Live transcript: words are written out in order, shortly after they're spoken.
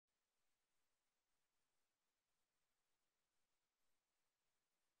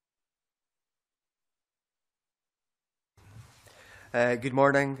Good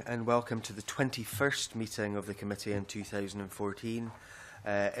morning and welcome to the 21st meeting of the committee in 2014.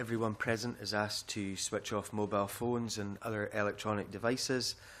 Everyone present is asked to switch off mobile phones and other electronic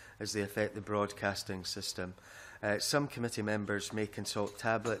devices as they affect the broadcasting system. Some committee members may consult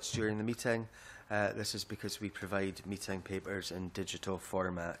tablets during the meeting. This is because we provide meeting papers in digital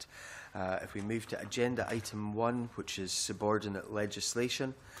format. If we move to agenda item 1, which is subordinate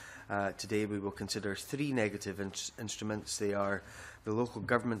legislation, today we will consider 3 negative instruments. They are the Local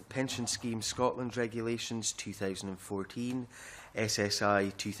Government Pension Scheme Scotland Regulations 2014,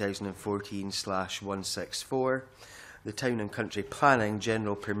 SSI 2014/164, the Town and Country Planning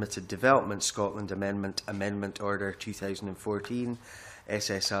General Permitted Development Scotland Amendment Order 2014,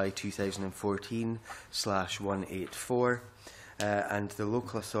 SSI 2014/184, and the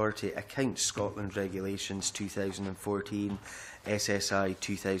Local Authority Accounts Scotland Regulations 2014, SSI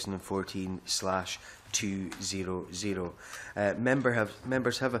 2014/200.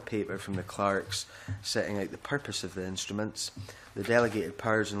 Members have a paper from the clerks setting out the purpose of the instruments. The Delegated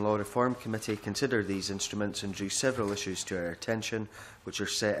Powers and Law Reform Committee considered these instruments and drew several issues to our attention, which are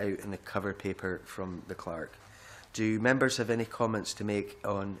set out in the cover paper from the clerk. Do members have any comments to make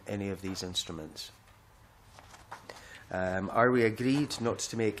on any of these instruments? Are we agreed not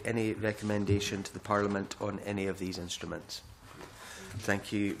to make any recommendation to the Parliament on any of these instruments?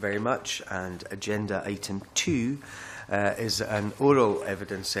 Thank you very much. And agenda item 2 is an oral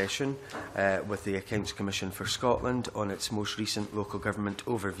evidence session with the Accounts Commission for Scotland on its most recent local government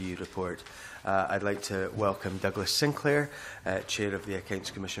overview report. I'd like to welcome Douglas Sinclair, Chair of the Accounts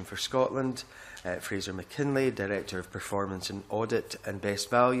Commission for Scotland, Fraser McKinlay, Director of Performance and Audit and Best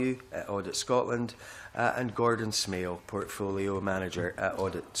Value at Audit Scotland, and Gordon Smail, Portfolio Manager at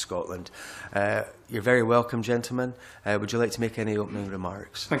Audit Scotland. You're very welcome, gentlemen. Would you like to make any opening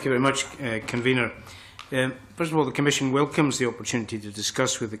remarks? Thank you very much, Convener. First of all, the Commission welcomes the opportunity to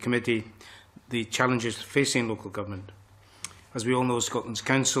discuss with the Committee the challenges facing local government. As we all know, Scotland's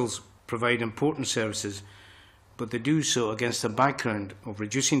councils provide important services, but they do so against a background of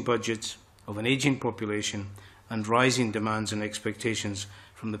reducing budgets, of an ageing population, and rising demands and expectations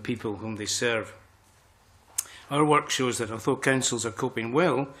from the people whom they serve. Our work shows that although councils are coping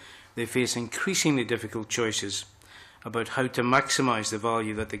well, they face increasingly difficult choices about how to maximise the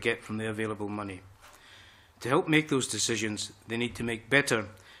value that they get from the available money. To help make those decisions, they need to make better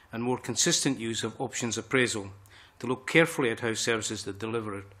and more consistent use of options appraisal, to look carefully at how services are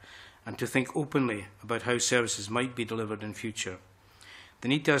delivered, and to think openly about how services might be delivered in future. They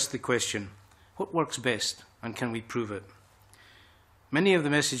need to ask the question, what works best and can we prove it? Many of the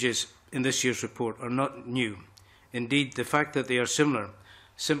messages in this year's report are not new. Indeed, the fact that they are similar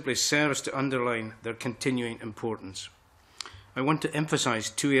simply serves to underline their continuing importance. I want to emphasise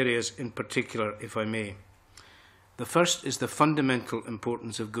 2 areas in particular, if I may. The first is the fundamental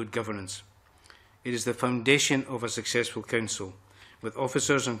importance of good governance. It is the foundation of a successful council, with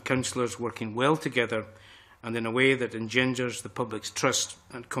officers and councillors working well together and in a way that engenders the public's trust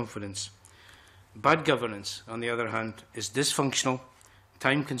and confidence. Bad governance, on the other hand, is dysfunctional,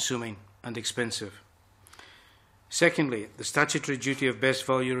 time-consuming and expensive. Secondly, the statutory duty of best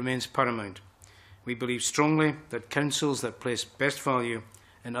value remains paramount. We believe strongly that councils that place best value,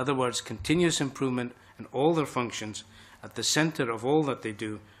 in other words, continuous improvement in all their functions, at the centre of all that they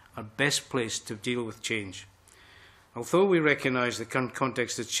do, are best placed to deal with change. Although we recognise the current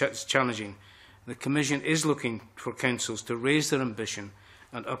context is challenging, the Commission is looking for councils to raise their ambition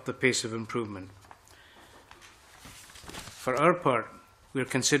and up the pace of improvement. For our part, we are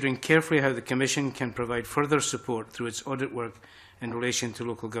considering carefully how the Commission can provide further support through its audit work in relation to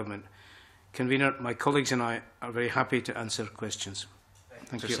local government. Convener, my colleagues and I are very happy to answer questions.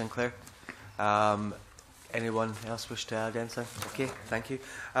 Thank you. Sinclair. Anyone else wish to add anything? Okay, thank you.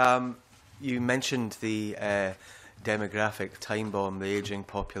 You mentioned the demographic time bomb, the ageing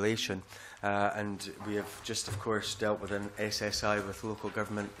population, and we have just, of course, dealt with an SSI with local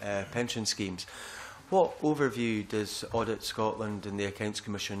government pension schemes. What overview does Audit Scotland and the Accounts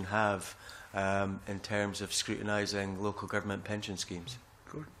Commission have in terms of scrutinising local government pension schemes?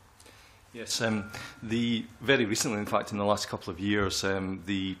 Yes, very recently, in fact, in the last couple of years,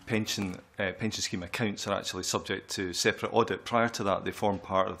 the pension scheme accounts are actually subject to separate audit. Prior to that, they form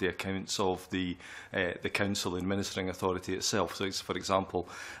part of the accounts of the council administering authority itself. So, for example,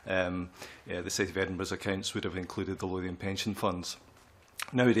 the City of Edinburgh's accounts would have included the Lothian pension funds.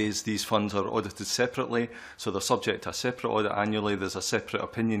 Nowadays, these funds are audited separately, so they're subject to a separate audit annually. There's a separate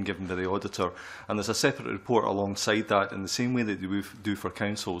opinion given by the auditor, and there's a separate report alongside that, in the same way that we do for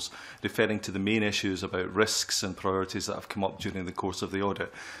councils, referring to the main issues about risks and priorities that have come up during the course of the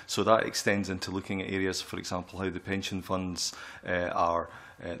audit. So that extends into looking at areas, for example, how the pension funds are,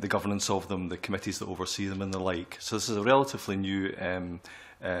 the governance of them, the committees that oversee them, and the like. So this is a relatively new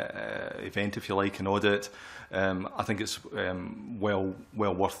event, if you like, an audit. I think it's well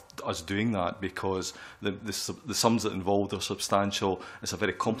worth us doing that, because the sums that involved are substantial. It's a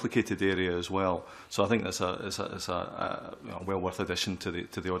very complicated area as well. So I think it's a well worth addition to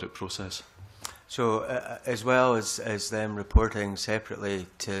the audit process. So, as well as them reporting separately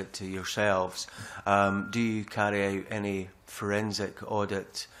to yourselves, do you carry out any forensic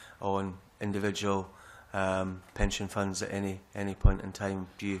audit on individual pension funds at any point in time?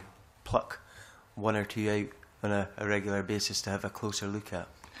 Do you pluck one or two out on a regular basis to have a closer look at?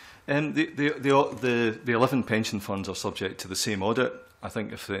 The 11 pension funds are subject to the same audit. I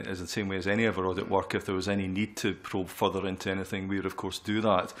think if it is the same way as any of our audit work, if there was any need to probe further into anything, we would of course do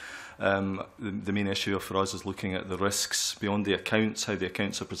that. The main issue for us is looking at the risks beyond the accounts, how the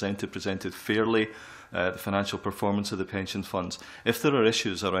accounts are presented fairly, the financial performance of the pension funds. If there are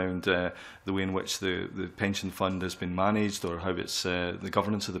issues around the way in which the pension fund has been managed, or how it's the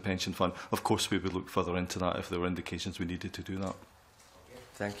governance of the pension fund, of course we would look further into that if there were indications we needed to do that.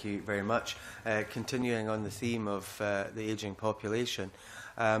 Thank you very much. Continuing on the theme of the ageing population,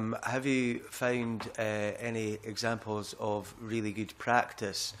 have you found any examples of really good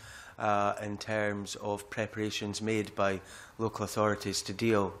practice in terms of preparations made by local authorities to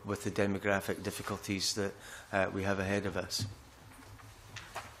deal with the demographic difficulties that we have ahead of us?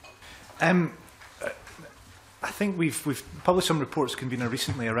 I think we've published some reports, convener,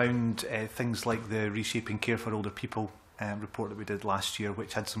 recently around things like the Reshaping Care for Older People report that we did last year,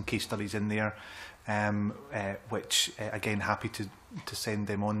 which had some case studies in there, which again, happy to send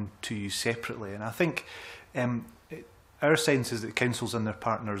them on to you separately. And I think our sense is that councils and their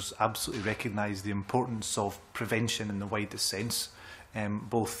partners absolutely recognise the importance of prevention in the widest sense,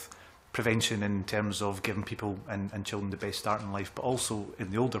 both prevention in terms of giving people and children the best start in life, but also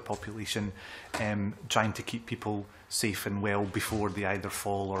in the older population, trying to keep people safe and well before they either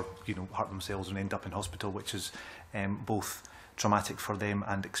fall or hurt themselves and end up in hospital, which is both traumatic for them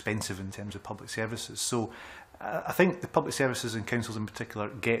and expensive in terms of public services. So I think the public services and councils in particular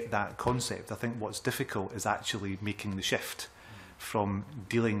get that concept. I think what's difficult is actually making the shift from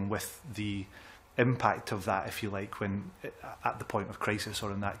dealing with the impact of that, if you like, when at the point of crisis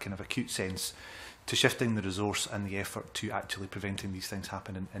or in that kind of acute sense, to shifting the resource and the effort to actually preventing these things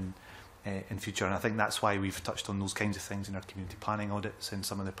happen in future. And I think that's why we've touched on those kinds of things in our community planning audits and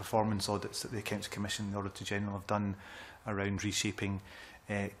some of the performance audits that the Accounts Commission and the Auditor General have done around reshaping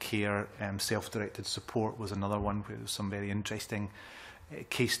care. Self-directed support was another one where there was some very interesting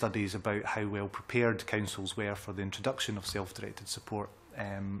case studies about how well prepared councils were for the introduction of self-directed support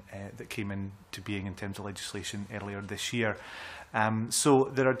that came into being in terms of legislation earlier this year. So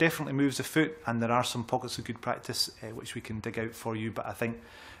there are definitely moves afoot, and there are some pockets of good practice which we can dig out for you, but I think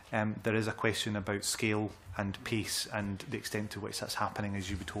there is a question about scale and pace and the extent to which that's happening, as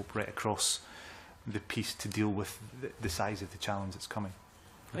you would hope, right across the piece to deal with the size of the challenge that's coming.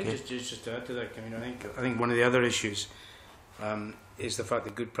 I think just to add to that, I think one of the other issues is the fact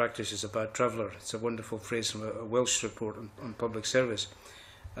that good practice is a bad traveller. It's a wonderful phrase from a Welsh report on public service.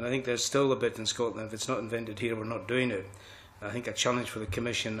 And I think there's still a bit in Scotland, if it's not invented here, we're not doing it. I think a challenge for the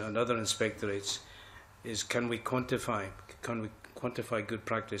Commission and other inspectorates is can we quantify good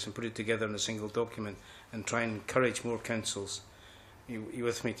practice and put it together in a single document and try and encourage more councils, you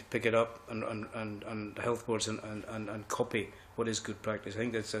with me, to pick it up and health boards and copy what is good practice. I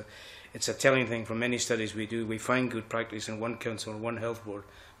think it's a telling thing from many studies we do. We find good practice in one council or one health board,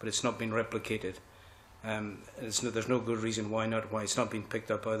 but it's not been replicated. There's no good reason why it's not being picked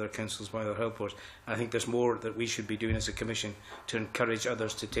up by other councils, by other health boards. And I think there's more that we should be doing as a Commission to encourage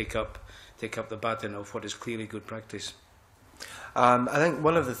others to take up the baton of what is clearly good practice. I think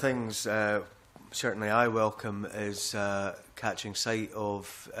one of the things certainly I welcome is catching sight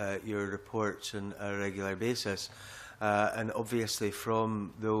of your reports on a regular basis, and obviously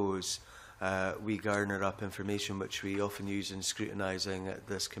from those we garner up information which we often use in scrutinising at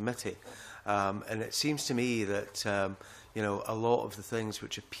this committee. And it seems to me that a lot of the things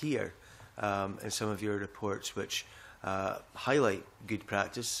which appear in some of your reports which highlight good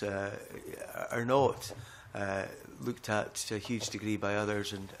practice are not looked at to a huge degree by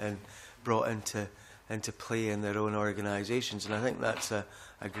others and brought into play in their own organisations. And I think that's a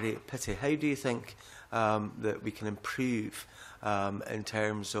great pity. How do you think that we can improve in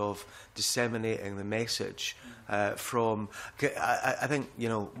terms of disseminating the message from... I think, you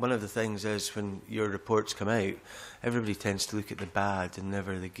know, one of the things is when your reports come out, everybody tends to look at the bad and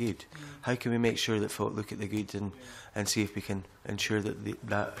never the good. How can we make sure that folk look at the good and see if we can ensure that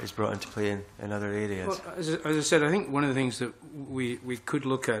that is brought into play in other areas? Well, as I said, I think one of the things that we could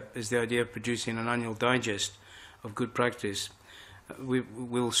look at is the idea of producing an annual digest of good practice.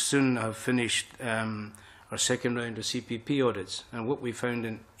 We'll soon have finished our second round of CPP audits, and what we found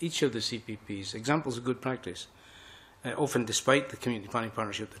in each of the CPPs, examples of good practice. Often, despite the community planning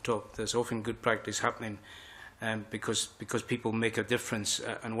partnership at the top, there's often good practice happening because people make a difference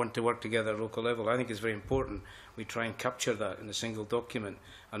and want to work together at local level. I think it's very important we try and capture that in a single document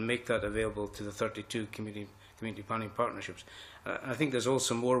and make that available to the 32 community planning partnerships. I think there's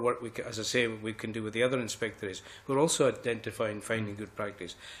also more work, as I say, we can do with the other inspectorates. We're also identifying, finding good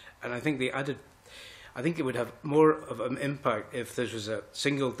practice. And I think it would have more of an impact if there was a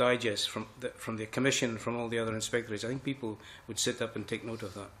single digest from the Commission and from all the other inspectorates. I think people would sit up and take note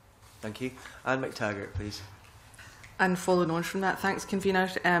of that. Thank you. Anne McTaggart, please. And following on from that, thanks, Convener.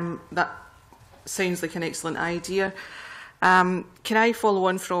 That sounds like an excellent idea. Can I follow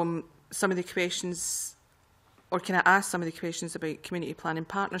on from some of the questions, or can I ask some of the questions about community planning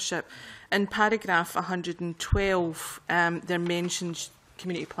partnership? In paragraph 112, there mentions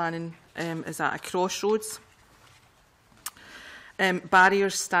community planning is at a crossroads.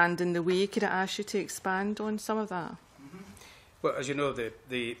 Barriers stand in the way. Could I ask you to expand on some of that? Well, as you know,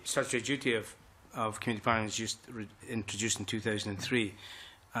 the statutory duty of community planning was just introduced in 2003,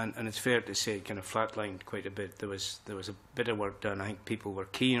 and it's fair to say it kind of flatlined quite a bit. There was a bit of work done. I think people were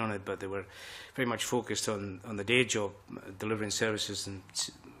keen on it, but they were very much focused on the day job, delivering services, and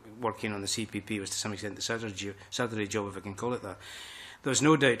working on the CPP was to some extent the Saturday job, if I can call it that. There's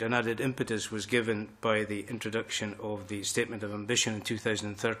no doubt an added impetus was given by the introduction of the Statement of Ambition in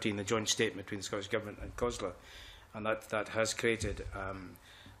 2013, the joint statement between the Scottish Government and COSLA, and that has created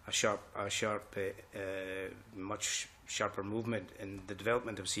much sharper movement in the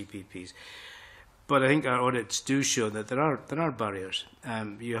development of CPPs. But I think our audits do show that there are barriers.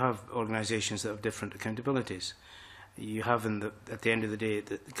 You have organisations that have different accountabilities. You have, at the end of the day,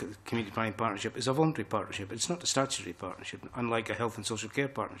 the community planning partnership is a voluntary partnership. It's not a statutory partnership. Unlike a health and social care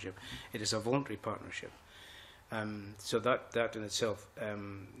partnership, it is a voluntary partnership. So that in itself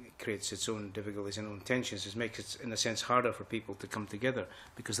creates its own difficulties and own tensions. It makes it, in a sense, harder for people to come together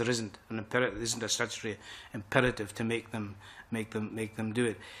because there isn't a statutory imperative to make them do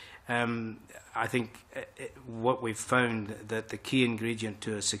it. I think what we've found that the key ingredient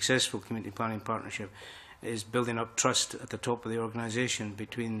to a successful community planning partnership is building up trust at the top of the organisation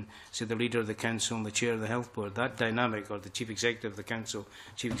between, say, the leader of the council and the chair of the health board. That dynamic, or the chief executive of the council,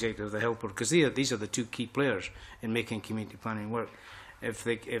 chief executive of the health board, because these are the two key players in making community planning work. If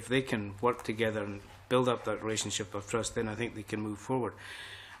they can work together and build up that relationship of trust, then I think they can move forward.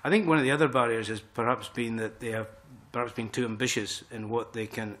 I think one of the other barriers has perhaps been that they have perhaps been too ambitious in what they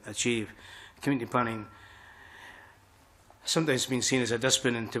can achieve. Community planning sometimes been seen as a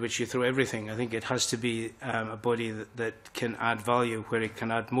dustbin into which you throw everything. I think it has to be a body that can add value where it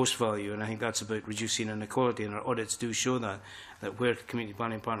can add most value, and I think that's about reducing inequality, and our audits do show that where community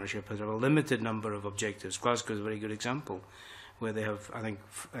planning partnership has a limited number of objectives. Glasgow is a very good example, where they have, I think,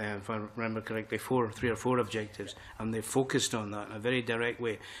 if I remember correctly, 3 or 4 objectives, and they've focused on that in a very direct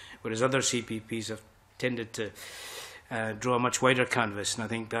way, whereas other CPPs have tended to draw a much wider canvas, and I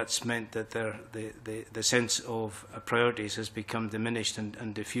think that's meant that the sense of priorities has become diminished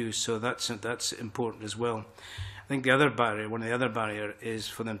and diffused. So that's important as well. I think one of the other barriers is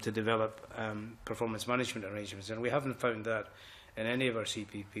for them to develop performance management arrangements, and we haven't found that in any of our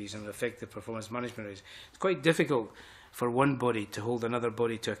CPPs, and effective performance management arrangements. It's quite difficult for one body to hold another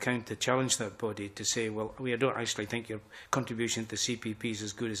body to account, to challenge that body, to say, well, we don't actually think your contribution to CPP is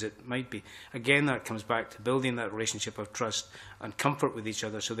as good as it might be. Again, that comes back to building that relationship of trust and comfort with each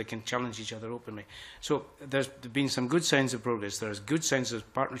other so they can challenge each other openly. So there's been some good signs of progress. There's good signs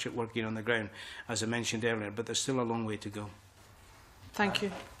of partnership working on the ground, as I mentioned earlier, but there's still a long way to go. Thank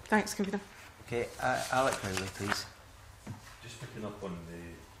you. Thanks, Convener. Okay, Alec Crowley, please. Just picking up on the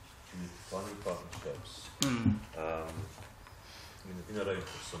community planning partnerships. They've been around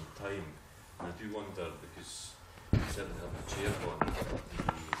for some time, and I do wonder, because we certainly have the chair on the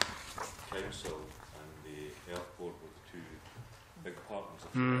council and the health board with the two big partners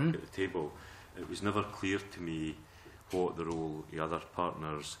at the table, it was never clear to me what the role of the other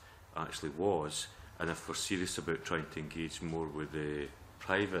partners actually was, and if we're serious about trying to engage more with the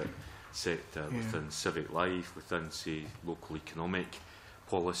private sector within civic life, within, say, local economic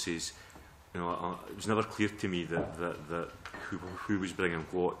policies, it was never clear to me that who was bringing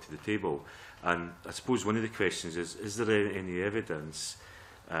what to the table. And I suppose one of the questions is there any evidence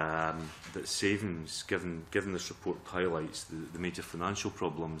that savings, given this report highlights the major financial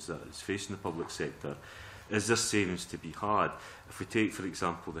problems that is facing the public sector, is there savings to be had? If we take, for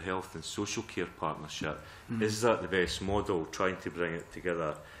example, the health and social care partnership, is that the best model, trying to bring it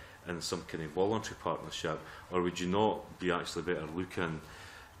together in some kind of voluntary partnership, or would you not be actually better looking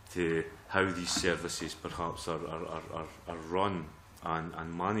to how these services perhaps are run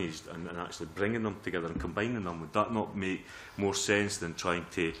and managed, and actually bringing them together and combining them? Would that not make more sense than trying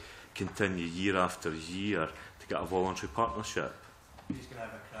to continue year after year to get a voluntary partnership? Who's going to have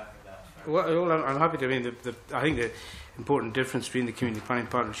a crack at that? Well, I'm happy to. I mean, I think the important difference between the community planning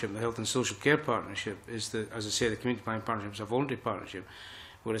partnership and the health and social care partnership is that, as I say, the community planning partnership is a voluntary partnership,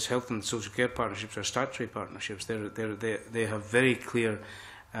 whereas health and social care partnerships are statutory partnerships. They have very clear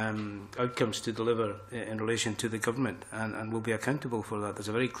outcomes to deliver in relation to the government, and will be accountable for that. There's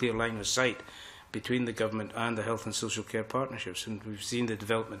a very clear line of sight between the government and the health and social care partnerships, and we've seen the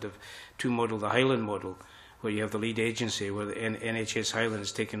development of two models, the Highland model, where you have the lead agency, where the NHS Highland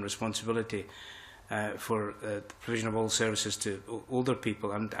has taken responsibility for the provision of all services to older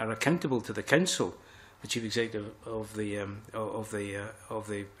people, and are accountable to the council. The chief executive of the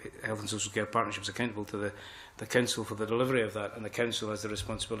health and social care partnership is accountable to the council for the delivery of that, and the council has the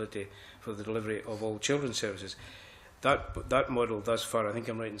responsibility for the delivery of all children's services. That model thus far, I think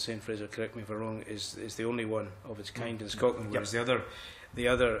I'm right in saying, Fraser, correct me if I'm wrong, is the only one of its kind in Scotland, whereas the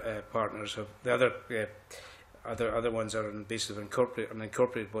other partners have other ones are on the basis of an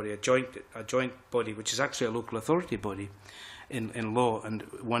incorporated body, a joint body, which is actually a local authority body in law, and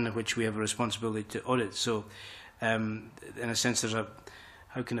one in which we have a responsibility to audit. So, in a sense, there's a,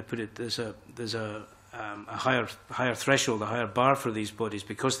 how can I put it? There's a higher threshold, a higher bar for these bodies,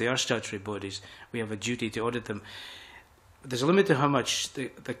 because they are statutory bodies. We have a duty to audit them. There's a limit to how much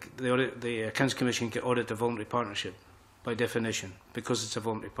the Accounts Commission can audit a voluntary partnership, by definition, because it's a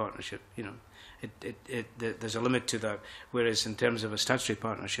voluntary partnership. You know, there's a limit to that. Whereas in terms of a statutory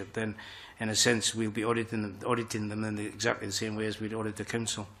partnership, then in a sense we'll be auditing them in exactly the same way as we'd audit the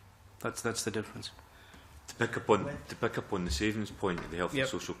council. That's the difference. To pick up on the savings point of the health and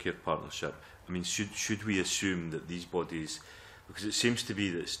social care partnership, I mean, should we assume that these bodies, because it seems to be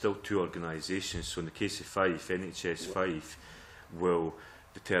that it's still two organisations, so in the case of Fife, NHS Fife will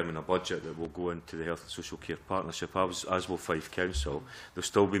determine a budget that will go into the health and social care partnership, as will Fife Council. There'll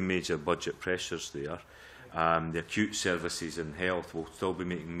still be major budget pressures there. The acute services in health will still be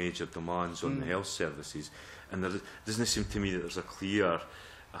making major demands on the health services, and there doesn't seem to me that there's a clear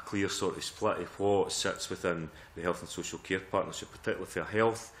sort of split of what sits within the health and social care partnership, particularly from a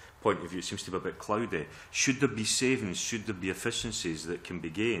health point of view. It seems to be a bit cloudy. Should there be savings? Should there be efficiencies that can be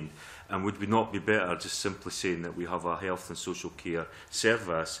gained? And would we not be better just simply saying that we have a health and social care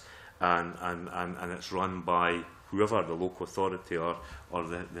service and it's run by whoever, the local authority or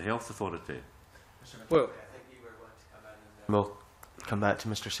the health authority? Well, I think you were going to come in, and we'll come back to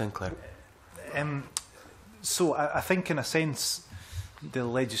Mr. Sinclair. So I think, in a sense, the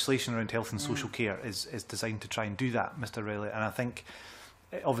legislation around health and social care is designed to try and do that, Mr. Riley. And I think,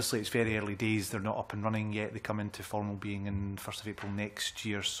 obviously, it's very early days. They're not up and running yet. They come into formal being in 1st of April next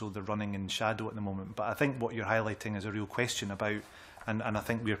year, so they're running in shadow at the moment. But I think what you're highlighting is a real question about, and I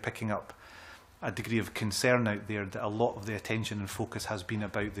think we're picking up a degree of concern out there, that a lot of the attention and focus has been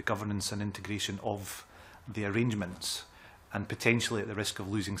about the governance and integration of the arrangements, and potentially at the risk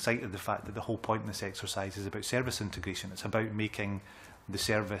of losing sight of the fact that the whole point in this exercise is about service integration. It's about making the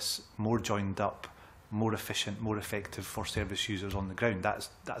service more joined up, more efficient, more effective for service users on the ground. That's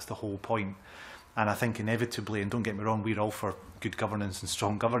the whole point. And I think inevitably, and don't get me wrong, we're all for good governance and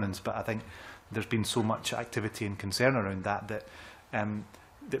strong governance, but I think there's been so much activity and concern around that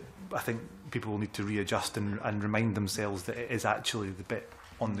I think people will need to readjust and remind themselves that it is actually the bit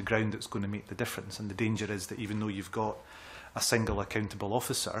on the ground that's going to make the difference. And the danger is that even though you've got a single accountable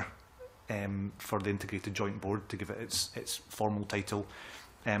officer for the Integrated Joint Board, to give it its formal title,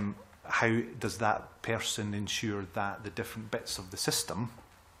 how does that person ensure that the different bits of the system,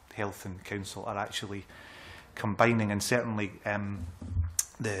 health and council, are actually combining? And certainly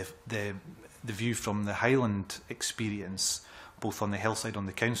the view from the Highland experience, both on the health side and on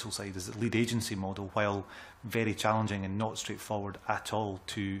the council side, is that lead agency model, while very challenging and not straightforward at all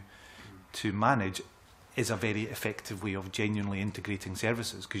to manage, is a very effective way of genuinely integrating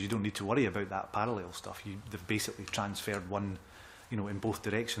services, because you don't need to worry about that parallel stuff. They've basically transferred one in both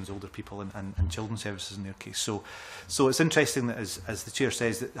directions, older people and children's services in their case. So it's interesting that, as the Chair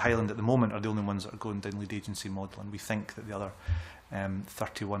says, that Highland at the moment are the only ones that are going down lead agency model, and we think that the other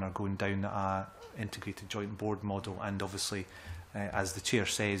 31 are going down a integrated joint board model. And obviously, as the Chair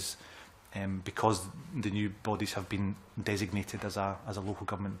says, because the new bodies have been designated as a local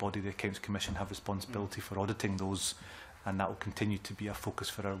government body, the Accounts Commission have responsibility for auditing those, and that will continue to be a focus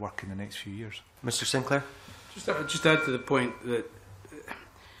for our work in the next few years. Mr Sinclair? Just add to the point that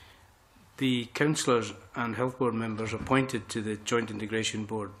the councillors and health board members appointed to the Joint Integration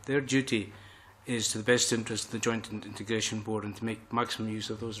Board, their duty is to the best interest of the Joint Integration Board and to make maximum use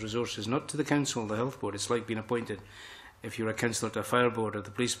of those resources, not to the council or the health board. It's like being appointed. If you're a councillor to a fire board or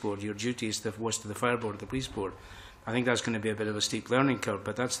the police board, your duty was to the fire board or the police board. I think that's going to be a bit of a steep learning curve,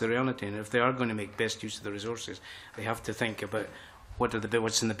 but that's the reality. And if they are going to make best use of the resources, they have to think about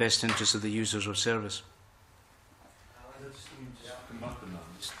what's in the best interest of the users of service.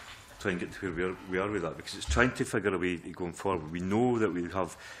 Try and get to where we are with that, because it's trying to figure a way going forward. We know that we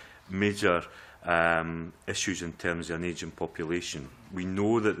have major issues in terms of an ageing population. We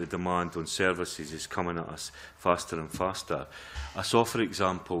know that the demand on services is coming at us faster and faster. I saw, for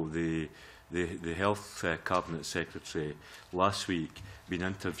example, the Health Cabinet Secretary last week being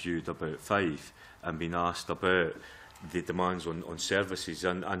interviewed about Fife and being asked about the demands on services,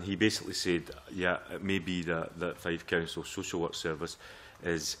 and he basically said, yeah, it may be that Fife Council Social Work Service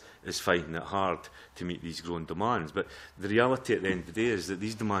is finding it hard to meet these growing demands. But the reality at the end of the day is that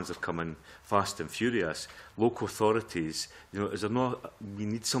these demands are coming fast and furious. Local authorities, is there not, we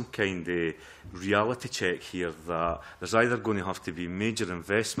need some kind of reality check here that there's either going to have to be major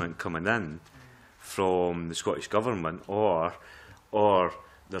investment coming in from the Scottish Government, or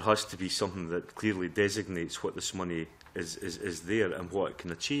there has to be something that clearly designates what this money is there and what it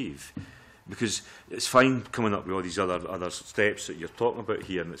can achieve. Because it's fine coming up with all these other steps that you're talking about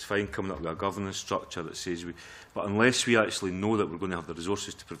here, and it's fine coming up with a governance structure that says but unless we actually know that we're going to have the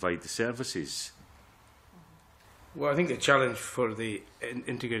resources to provide the services. Well, I think the challenge for the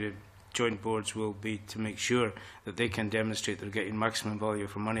integrated joint boards will be to make sure that they can demonstrate they're getting maximum value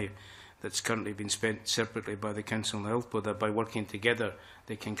for money that's currently been spent separately by the council and the health board. That by working together,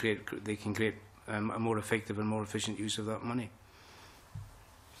 they can create a more effective and more efficient use of that money.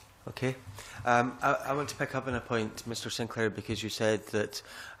 Okay. I want to pick up on a point, Mr Sinclair, because you said that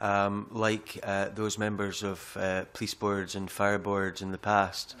like those members of police boards and fire boards in the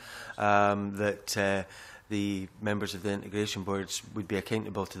past, that the members of the integration boards would be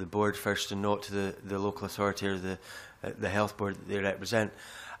accountable to the board first and not to the local authority or the health board that they represent.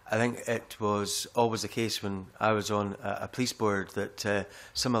 I think it was always the case when I was on a police board that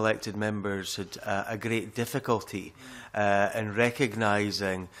some elected members had a great difficulty in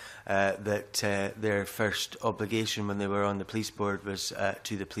recognising that their first obligation when they were on the police board was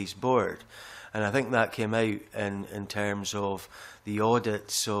to the police board. And I think that came out in terms of the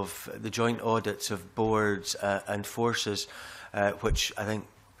audits of the joint audits of boards and forces, which I think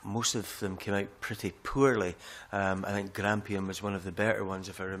most of them came out pretty poorly. I think Grampian was one of the better ones,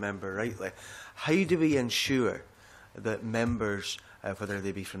 if I remember rightly. How do we ensure that members, whether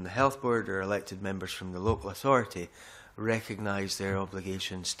they be from the health board or elected members from the local authority, recognise their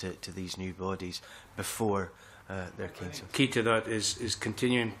obligations to these new bodies before their council? Key to that is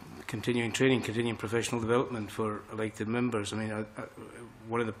continuing training, continuing professional development for elected members. I mean,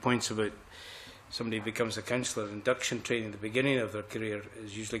 one of the points about somebody becomes a councillor, induction training at the beginning of their career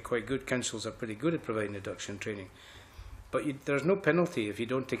is usually quite good. Councils are pretty good at providing induction training. But there's no penalty if you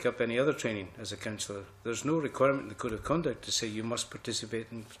don't take up any other training as a councillor. There's no requirement in the Code of Conduct to say you must participate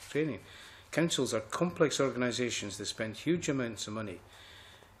in training. Councils are complex organisations that spend huge amounts of money.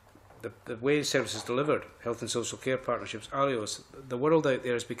 The way services delivered, health and social care partnerships, ALIOs, the world out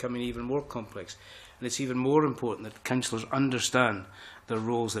there is becoming even more complex. And it's even more important that councillors understand their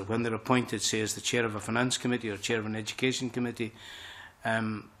roles, that when they're appointed, say as the chair of a finance committee or chair of an education committee,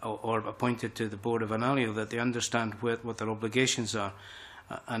 or appointed to the board of an ALIO, that they understand what their obligations are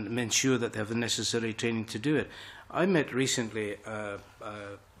and ensure that they have the necessary training to do it. I met recently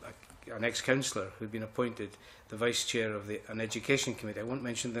an ex-councillor who'd been appointed the vice chair of an education committee. I won't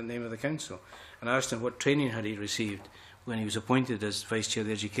mention the name of the council. And I asked him what training had he received when he was appointed as vice chair of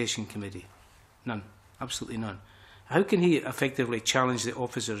the education committee. None. Absolutely none. How can he effectively challenge the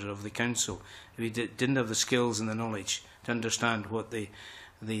officers of the council if he didn't have the skills and the knowledge to understand what the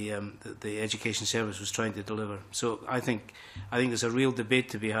education service was trying to deliver? So I think there's a real debate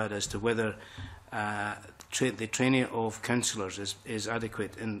to be had as to whether the training of councillors is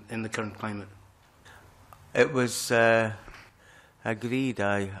adequate in the current climate. It was Agreed.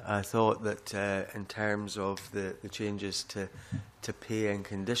 I thought that in terms of the changes to pay and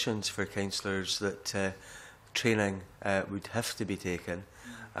conditions for councillors, that training would have to be taken.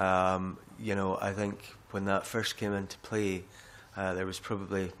 You know, I think when that first came into play, there was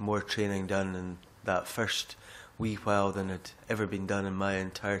probably more training done in that first wee while than had ever been done in my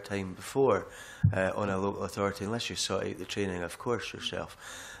entire time before on a local authority, unless you sought out the training, of course, yourself,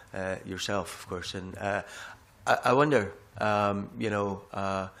 of course. And I wonder, you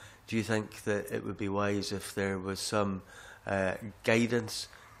know, do you think that it would be wise if there was some guidance,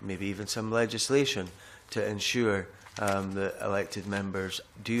 maybe even some legislation, to ensure that elected members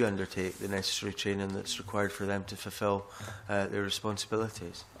do undertake the necessary training that's required for them to fulfil their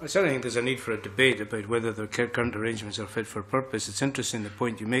responsibilities? I certainly think there's a need for a debate about whether the current arrangements are fit for purpose. It's interesting the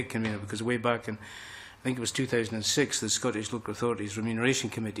point you make, Convener, because way back in, I think it was 2006, the Scottish Local Authorities Remuneration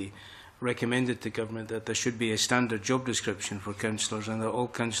Committee recommended to Government that there should be a standard job description for councillors and that all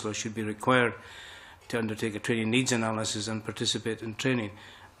councillors should be required to undertake a training needs analysis and participate in training.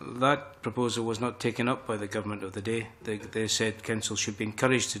 That proposal was not taken up by the Government of the day. They said council should be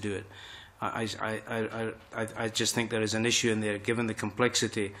encouraged to do it. I just think there is an issue in there, given the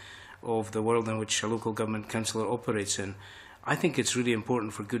complexity of the world in which a local government councillor operates in. I think it's really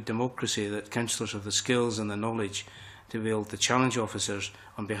important for good democracy that councillors have the skills and the knowledge to be able to challenge officers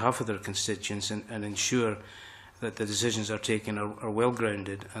on behalf of their constituents and ensure that the decisions are taken are well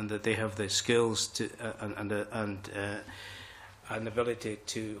grounded and that they have the skills to and ability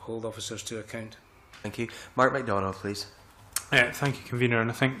to hold officers to account. Thank you. Mark MacDonald, please. Thank you, Convener. And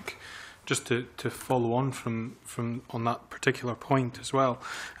I think just to follow on from on that particular point as well,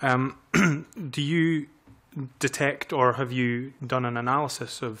 do you detect or have you done an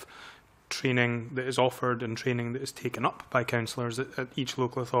analysis of training that is offered and training that is taken up by councillors at each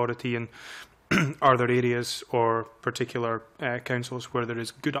local authority, and are there areas or particular councils where there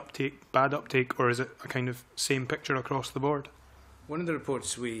is good uptake, bad uptake, or is it a kind of same picture across the board? One of the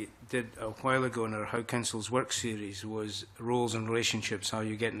reports we did a while ago in our How Councils Work series was roles and relationships, how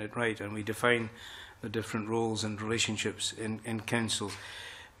you're getting it right, and we define the different roles and relationships in councils.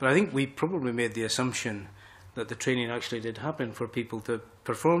 But I think we probably made the assumption that the training actually did happen for people to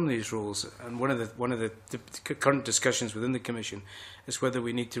perform these roles. And one of the current discussions within the Commission is whether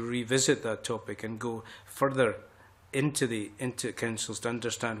we need to revisit that topic and go further into councils to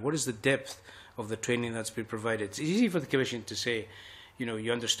understand what is the depth of the training that's been provided. It's easy for the Commission to say, you know,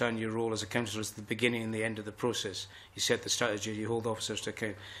 you understand your role as a councillor is the beginning and the end of the process. You set the strategy, you hold officers to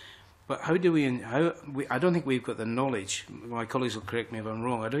account. But I don't think we've got the knowledge, my colleagues will correct me if I'm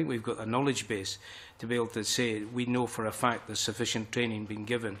wrong, I don't think we've got a knowledge base to be able to say we know for a fact there's sufficient training being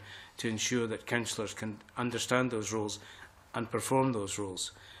given to ensure that councillors can understand those roles and perform those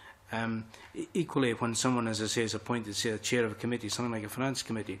roles. Equally, when someone, as I say, is appointed, say, a chair of a committee, something like a finance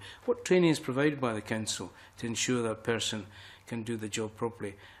committee, what training is provided by the council to ensure that person can do the job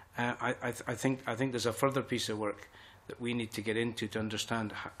properly? I think there's a further piece of work that we need to get into to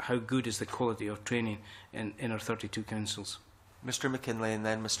understand how good is the quality of training in our 32 councils. Mr McKinlay and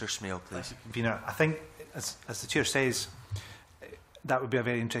then Mr Smail, please. Convener, I think, as the Chair says, that would be a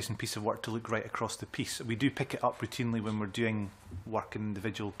very interesting piece of work to look right across the piece. We do pick it up routinely when we're doing work in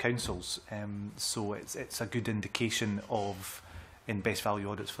individual councils, so it's a good indication of, in best value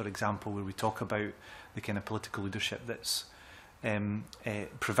audits, for example, where we talk about the kind of political leadership that's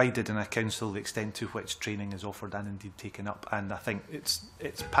provided in a council, the extent to which training is offered and indeed taken up. And I think it's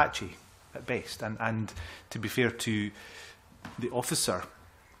patchy at best. And to be fair to the officer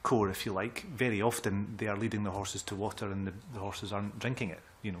corps, if you like, very often they are leading the horses to water and the horses aren't drinking it.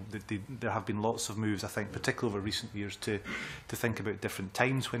 You know, there have been lots of moves, I think, particularly over recent years, to think about different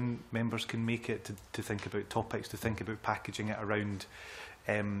times when members can make it, to think about topics, to think about packaging it around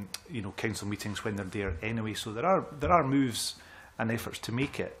you know, council meetings when they're there anyway. So there are moves and efforts to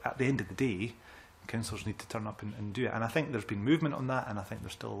make it. At the end of the day, councillors need to turn up and do it. And I think there's been movement on that, and I think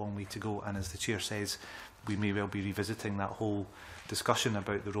there's still a long way to go. And as the Chair says, we may well be revisiting that whole discussion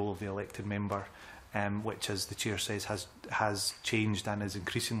about the role of the elected member, which, as the Chair says, has changed and is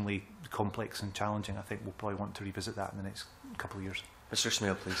increasingly complex and challenging. I think we'll probably want to revisit that in the next couple of years. Mr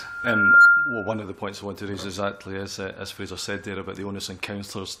Smail, please. Well, one of the points I want to raise is exactly as Fraser said there about the onus on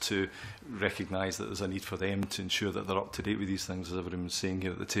councillors to recognise that there's a need for them to ensure that they're up to date with these things, as everyone was saying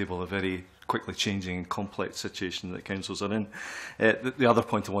here at the table, a very quickly changing and complex situation that councils are in. The other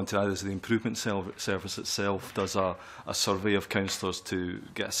point I want to add is the Improvement Service itself does a survey of councillors to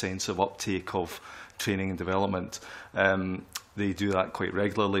get a sense of uptake of training and development. they do that quite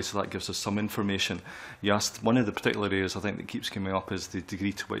regularly, so that gives us some information. You asked, one of the particular areas I think that keeps coming up is the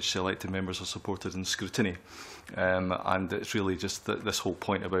degree to which elected members are supported in scrutiny. And it's really just this whole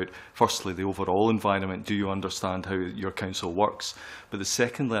point about, firstly, the overall environment. Do you understand how your council works? But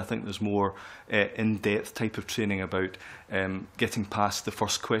secondly, I think there's more in-depth type of training about getting past the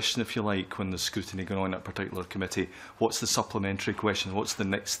first question, if you like, when there's scrutiny going on at a particular committee. What's the supplementary question? What's the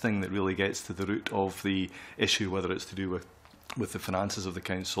next thing that really gets to the root of the issue, whether it's to do with the finances of the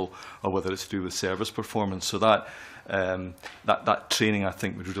council or whether it's to do with service performance? So that training, I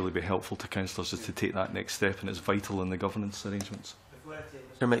think, would really be helpful to councillors, is to take that next step, and it's vital in the governance arrangements.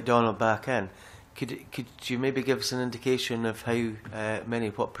 Mr MacDonald back in. Could you maybe give us an indication of how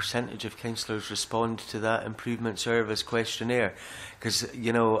what percentage of councillors respond to that improvement service questionnaire? Because,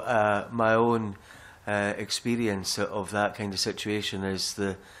 you know, my own experience of that kind of situation is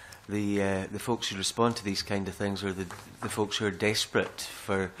the folks who respond to these kind of things are the folks who are desperate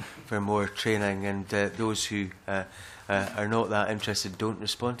for more training, and those who are not that interested don't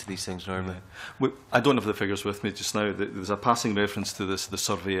respond to these things normally. Yeah. I don't have the figures with me just now. There's a passing reference to the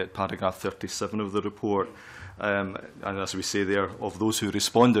survey at paragraph 37 of the report. And as we say there, of those who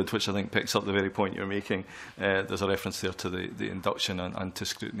responded, which I think picks up the very point you're making, there's a reference there to the induction and to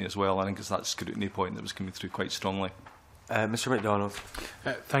scrutiny as well. I think it's that scrutiny point that was coming through quite strongly. Mr MacDonald.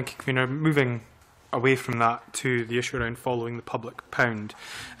 Thank you, Convener. Moving away from that to the issue around following the public pound,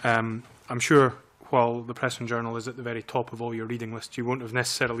 I'm sure while the Press and Journal is at the very top of all your reading list, you won't have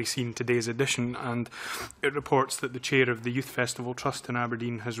necessarily seen today's edition, and it reports that the chair of the Youth Festival Trust in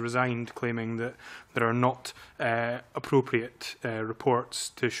Aberdeen has resigned, claiming that there are not appropriate reports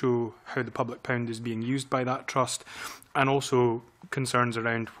to show how the public pound is being used by that trust, and also concerns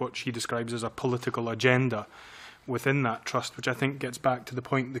around what she describes as a political agenda within that trust, which I think gets back to the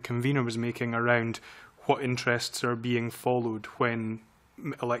point the convener was making around what interests are being followed when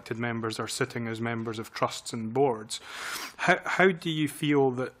elected members are sitting as members of trusts and boards. How do you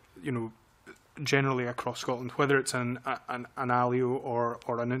feel that, you know, generally across Scotland, whether it's an ALIO or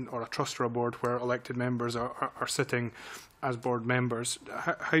a trust or a board where elected members are sitting as board members,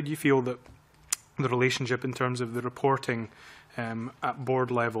 how do you feel that the relationship in terms of the reporting at board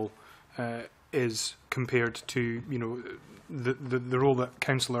level is compared to, you know, the role that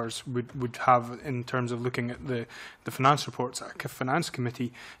councillors would have in terms of looking at the finance reports at a finance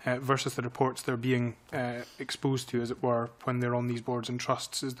committee versus the reports they're being exposed to, as it were, when they're on these boards and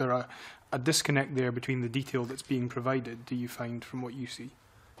trusts? Is there a disconnect there between the detail that's being provided, do you find, from what you see?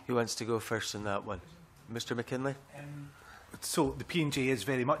 Who wants to go first on that one? Mr McKinlay? So the P&J is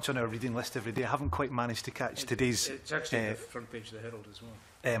very much on our reading list every day. I haven't quite managed to catch today's... It's actually the front page of the Herald as well.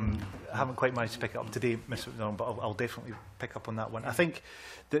 I haven't quite managed to pick it up today, Mr. McDonald, but I'll definitely pick up on that one. I think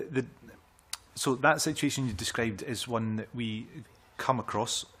so that situation you described is one that we come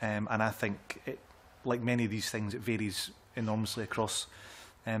across, and I think, like many of these things, it varies enormously across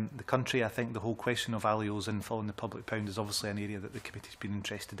the country. I think the whole question of ALIOs and following the public pound is obviously an area that the committee's been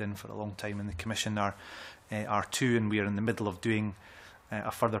interested in for a long time, and the Commission are too, and we are in the middle of doing a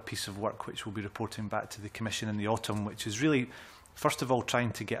further piece of work which we'll be reporting back to the Commission in the autumn, which is really, first of all,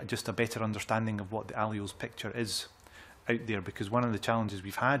 trying to get just a better understanding of what the ALIOs picture is out there, because one of the challenges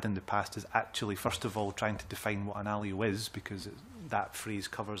we've had in the past is actually, first of all, trying to define what an ALIO is, because that phrase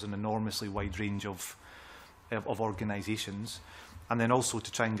covers an enormously wide range of organisations, and then also to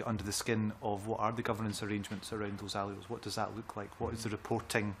try and get under the skin of what are the governance arrangements around those ALIOs. What does that look like? What is the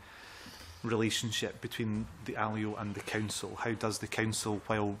reporting relationship between the ALIO and the council? How does the council,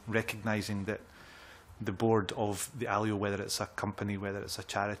 while recognising that the board of the ALIO, whether it's a company, whether it's a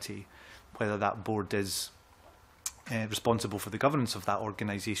charity, whether that board is responsible for the governance of that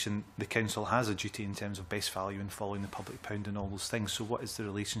organisation, the council has a duty in terms of best value and following the public pound and all those things. So what is the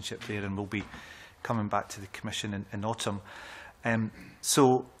relationship there? And we'll be coming back to the Commission in autumn.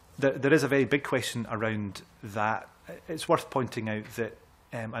 So there is a very big question around that. It's worth pointing out that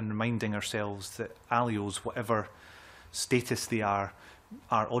and reminding ourselves that ALIOs, whatever status they are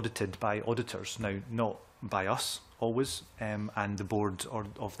audited by auditors. Now, not by us always, and the board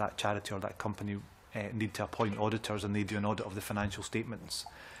of that charity or that company need to appoint auditors, and they do an audit of the financial statements,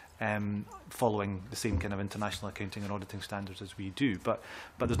 following the same kind of international accounting and auditing standards as we do. But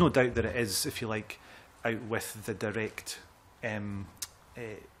there's no doubt that it is, if you like, out with the direct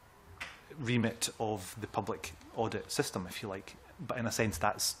remit of the public audit system, if you like. But in a sense,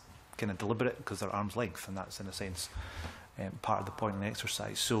 that's kind of deliberate because they're arm's length, and that's in a sense part of the point in the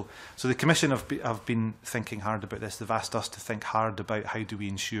exercise. So the Commission have been thinking hard about this. They've asked us to think hard about how do we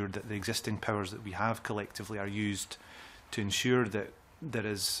ensure that the existing powers that we have collectively are used to ensure that there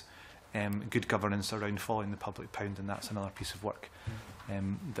is good governance around following the public pound, and that's another piece of work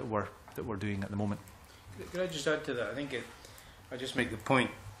that we're doing at the moment. Could I just add to that? I think I just make the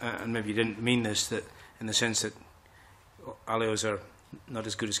point, and maybe you didn't mean this, that in the sense that ALIOs are not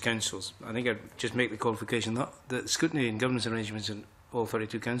as good as councils. I think I'd just make the qualification that the scrutiny and governance arrangements in all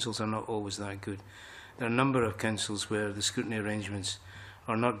 32 councils are not always that good. There are a number of councils where the scrutiny arrangements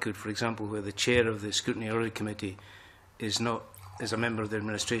are not good. For example, where the chair of the Scrutiny Audit Committee is a member of the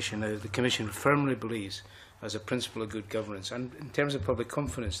administration. Now, the Commission firmly believes, as a principle of good governance, and in terms of public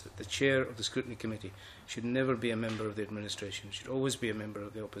confidence, that the chair of the Scrutiny Committee should never be a member of the administration, should always be a member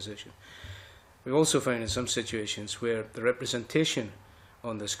of the opposition. We've also found in some situations where the representation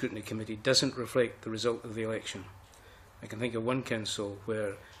on the Scrutiny Committee doesn't reflect the result of the election. I can think of one council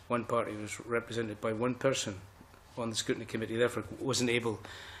where one party was represented by one person on the Scrutiny Committee, therefore wasn't able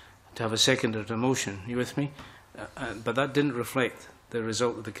to have a second or a motion. Are you with me? But that didn't reflect the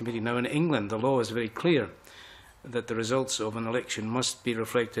result of the committee. Now, in England, the law is very clear that the results of an election must be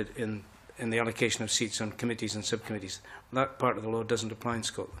reflected in the allocation of seats on committees and subcommittees. That part of the law doesn't apply in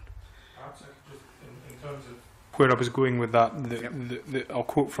Scotland. Perhaps I could just, in terms of where I was going with that, I'll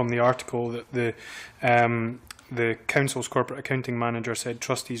quote from the article that the council's corporate accounting manager said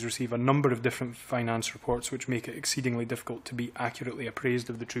trustees receive a number of different finance reports which make it exceedingly difficult to be accurately appraised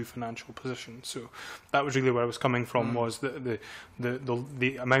of the true financial position. So that was really where I was coming from, was the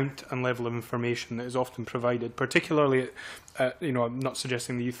amount and level of information that is often provided, particularly I'm not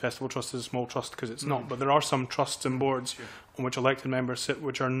suggesting the Youth Festival Trust is a small trust, because it's not, but there are some trusts and boards on which elected members sit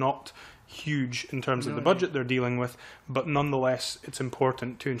which are not huge in terms of the budget they're dealing with, but nonetheless it's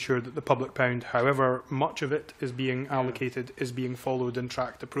important to ensure that the public pound, however much of it is being allocated, is being followed and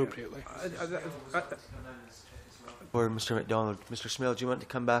tracked appropriately. Or Mr MacDonald. Mr Smail, do you want to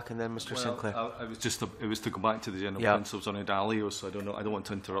come back, and then Mr Sinclair? It was to go back to the general principles on Edalio, so I don't want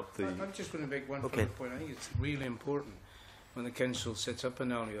to interrupt the... I'm just going to make one further point. I think it's really important when the council sets up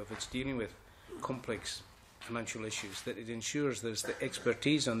an ALIO, if it's dealing with complex financial issues, that it ensures there's the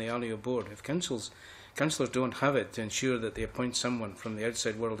expertise on the ALIO board. If councillors don't have it, to ensure that they appoint someone from the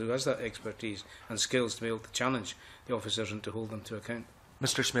outside world who has that expertise and skills to be able to challenge the officers and to hold them to account.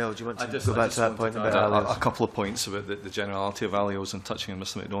 Mr Smail, do you want to go back to that point about ALIOs? A couple of points about the generality of ALIOs, and touching on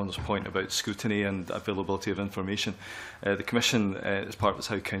Mr MacDonald's point about scrutiny and availability of information. The Commission, as part of its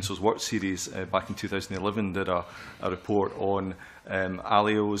How Councils Work series, back in 2011 did a report on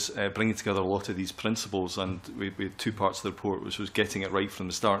ALIOs, bringing together a lot of these principles, and we had two parts of the report, which was getting it right from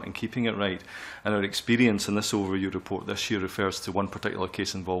the start and keeping it right. And our experience in this overview report this year refers to one particular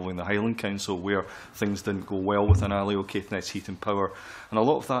case involving the Highland Council, where things didn't go well with an ALIO, Caithness Heat and Power, and a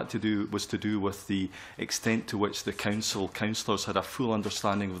lot of that was to do with the extent to which the councillors had a full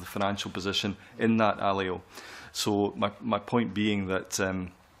understanding of the financial position in that ALIO. So my point being that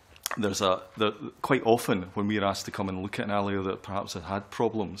quite often when we are asked to come and look at an ALIO that perhaps had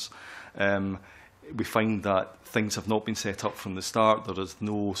problems, we find that things have not been set up from the start. There is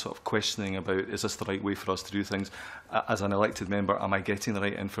no sort of questioning about, is this the right way for us to do things? As an elected member, am I getting the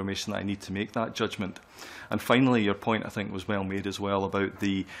right information that I need to make that judgment? And finally, your point, I think, was well made as well about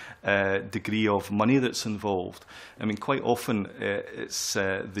the degree of money that's involved. I mean, quite often it's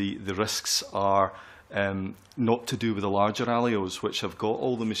the risks are not to do with the larger ALIOs, which have got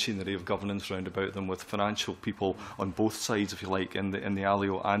all the machinery of governance round about them, with financial people on both sides, if you like, in the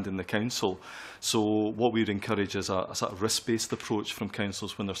ALIO and in the council. So what we would encourage is a sort of risk-based approach from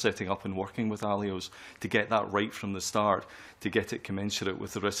councils when they're setting up and working with ALIOs, to get that right from the start, to get it commensurate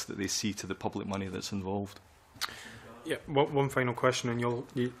with the risk that they see to the public money that's involved. Yeah, one final question, and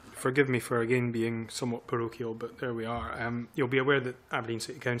you forgive me for again being somewhat parochial, but there we are. You'll be aware that Aberdeen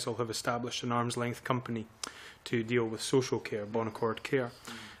City Council have established an arm's length company to deal with social care, Bon Accord Care.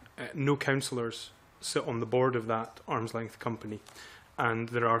 No councillors sit on the board of that arm's length company, and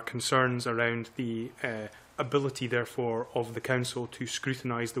there are concerns around the ability, therefore, of the council to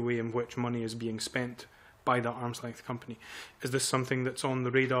scrutinise the way in which money is being spent by that arm's length company. Is this something that's on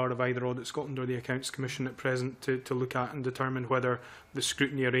the radar of either Audit Scotland or the Accounts Commission at present to look at and determine whether the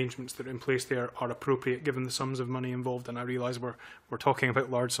scrutiny arrangements that are in place there are appropriate given the sums of money involved? And I realise we're talking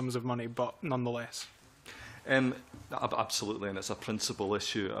about large sums of money, but nonetheless. Absolutely, and it's a principal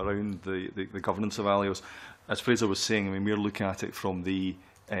issue around the governance of ALIOs. As Fraser was saying, I mean, we're looking at it from the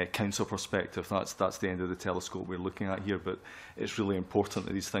council perspective. That's the end of the telescope we're looking at here, but it's really important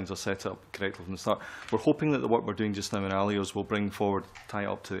that these things are set up correctly from the start. We're hoping that the work we're doing just now in ALIOs will bring forward, tie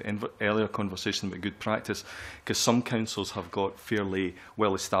up to earlier conversation about good practice, because some councils have got fairly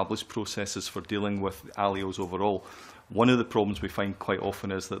well-established processes for dealing with ALIOs overall. One of the problems we find quite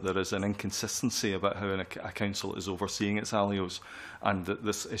often is that there is an inconsistency about how a council is overseeing its ALIOs, and that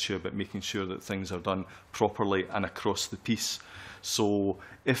this issue about making sure that things are done properly and across the piece. So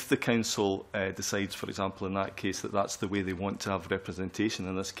if the council decides, for example, in that case, that that's the way they want to have representation,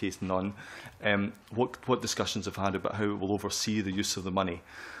 in this case none, what discussions have had about how it will oversee the use of the money?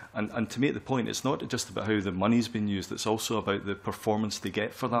 And to make the point, it's not just about how the money's been used, it's also about the performance they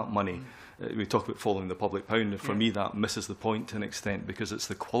get for that money. We talk about following the public pound, and for me that misses the point to an extent, because it's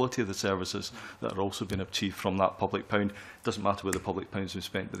the quality of the services that are also being achieved from that public pound. It doesn't matter whether the public pound's been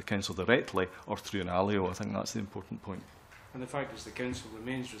spent by the council directly or through an ALIO. I think that's the important point. And the fact is the council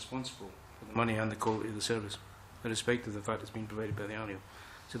remains responsible for the money and the quality of the service, irrespective of the fact it's been provided by the ALIO.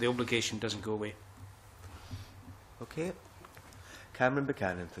 So the obligation doesn't go away. Okay. Cameron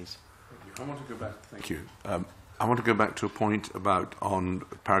Buchanan, please. I want to go back. Thank you. I want to go back to a point about on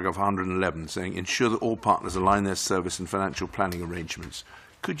paragraph 111, saying ensure that all partners align their service and financial planning arrangements.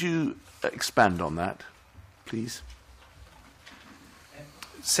 Could you expand on that, please?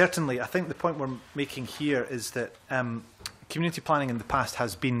 Certainly. I think the point we're making here is that community planning in the past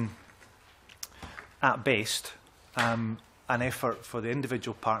has been, at best, an effort for the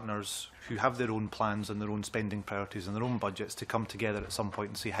individual partners who have their own plans and their own spending priorities and their own budgets to come together at some point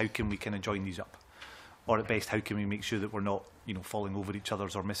and say, how can we kind of join these up? Or at best, how can we make sure that we're not, you know, falling over each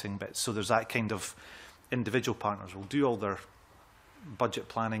other's or missing bits? So there's that kind of individual partners will do all their budget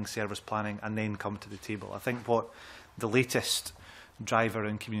planning, service planning, and then come to the table. I think what the latest driver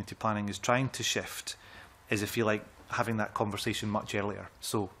in community planning is trying to shift is, if you like, having that conversation much earlier.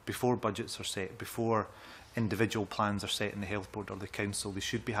 So before budgets are set, before individual plans are set in the health board or the council, they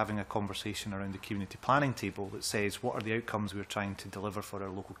should be having a conversation around the community planning table that says what are the outcomes we're trying to deliver for our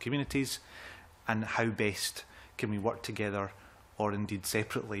local communities, and how best can we work together or indeed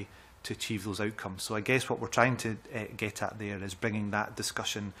separately to achieve those outcomes. So I guess what we're trying to get at there is bringing that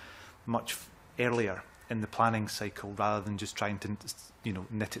discussion much earlier in the planning cycle, rather than just trying to, you know,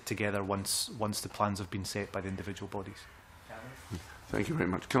 knit it together once the plans have been set by the individual bodies. Thank you very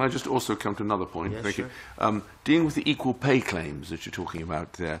much. Can I just also come to another point? Yes, Thank sure. you. Dealing with the equal pay claims that you're talking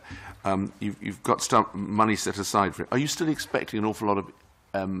about there, you've got money set aside for it. Are you still expecting an awful lot of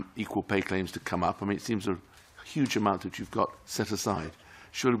equal pay claims to come up? I mean, it seems a huge amount that you've got set aside.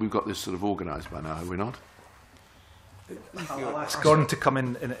 Surely we've got this sort of organised by now, have we not? I'll ask Gordon to come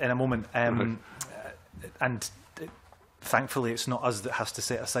in a moment. And thankfully, it's not us that has to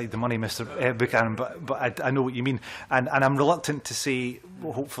set aside the money, Mr. Buchanan, but I know what you mean. And I'm reluctant to say,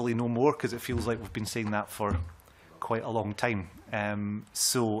 well, hopefully no more, because it feels like we've been saying that for quite a long time.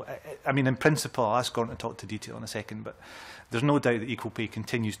 So, I mean, in principle, I'll ask Gordon to talk to detail in a second, but there's no doubt that equal pay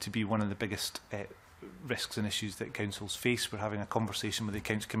continues to be one of the biggest risks and issues that councils face. We're having a conversation with the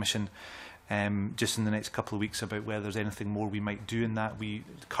Accounts Commission just in the next couple of weeks about whether there's anything more we might do in that. We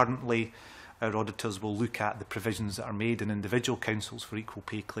currently, our auditors will look at the provisions that are made in individual councils for equal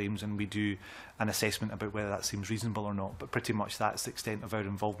pay claims, and we do an assessment about whether that seems reasonable or not. But pretty much that's the extent of our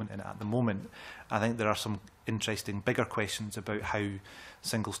involvement in it at the moment. I think there are some interesting bigger questions about how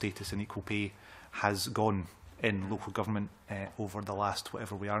single status and equal pay has gone in local government over the last,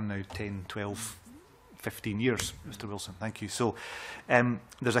 whatever we are now, 10, 12, 15 years, Mr. Wilson. Thank you. So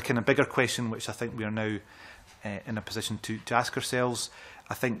there's a kind of bigger question which I think we are now in a position to ask ourselves.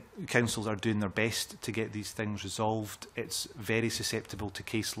 I think councils are doing their best to get these things resolved. It's very susceptible to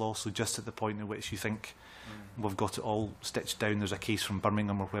case law, so just at the point in which you think we've got it all stitched down, there's a case from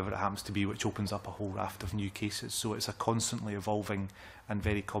Birmingham or wherever it happens to be, which opens up a whole raft of new cases. So it's a constantly evolving and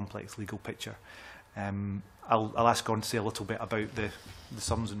very complex legal picture. I'll ask Gordon to say a little bit about the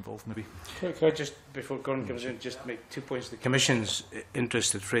sums involved, maybe. Could I just, before Gordon comes in, just make 2 points. The Commission's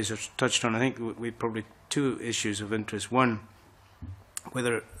interest that Fraser touched on, I think we probably 2 issues of interest. One,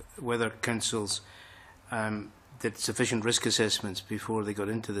 whether councils did sufficient risk assessments before they got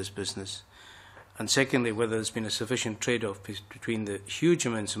into this business, and secondly, whether there's been a sufficient trade-off between the huge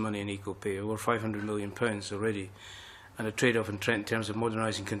amounts of money in equal pay, over £500 million already, and a trade-off in terms of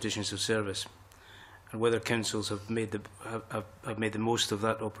modernising conditions of service, and whether councils have made the most of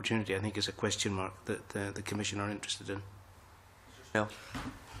that opportunity. I think is a question mark that the Commission are interested in. Yeah.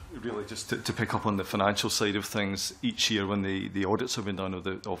 Really, just to pick up on the financial side of things, each year when the audits have been done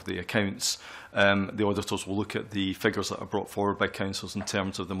of the accounts, the auditors will look at the figures that are brought forward by councils in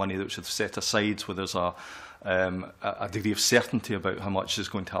terms of the money that should set aside, where there's a degree of certainty about how much is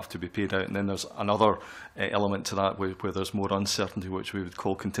going to have to be paid out. And then there's another element to that where there's more uncertainty, which we would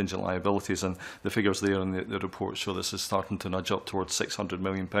call contingent liabilities. And the figures there in the report show this is starting to nudge up towards £600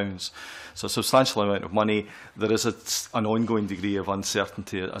 million. So a substantial amount of money. There is an ongoing degree of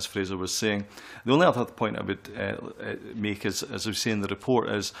uncertainty, as Fraser was saying. The only other point I would make is, as we say in the report,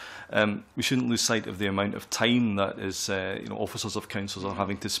 is we shouldn't lose sight of the amount of time that is, officers of councils are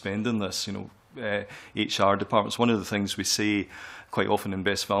having to spend in this. HR departments. One of the things we say quite often in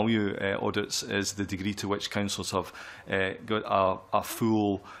best value audits is the degree to which councils have got a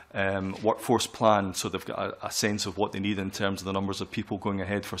full workforce plan, so they've got a sense of what they need in terms of the numbers of people going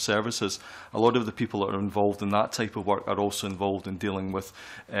ahead for services. A lot of the people that are involved in that type of work are also involved in dealing with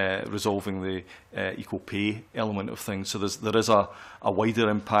resolving the equal pay element of things. So there is a wider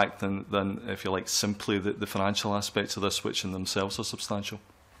impact than, if you like, simply the financial aspects of this, which in themselves are substantial.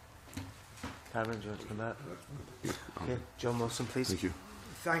 Cameron, do you want to come back? Okay, John Wilson, please. Thank you.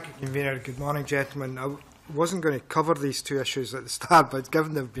 Thank you, Convener. Good morning, gentlemen. I wasn't going to cover these two issues at the start, but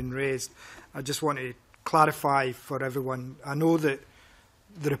given they've been raised, I just want to clarify for everyone. I know that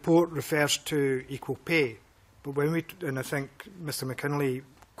the report refers to equal pay, but and I think Mr McKinlay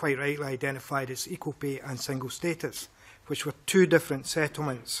quite rightly identified it's equal pay and single status, which were two different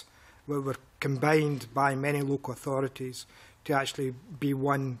settlements that were combined by many local authorities to actually be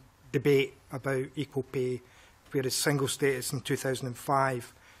one debate about equal pay, whereas single status in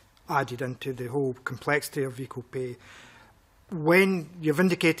 2005 added into the whole complexity of equal pay. When you've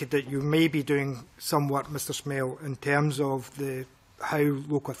indicated that you may be doing some work, Mr Smail, in terms of how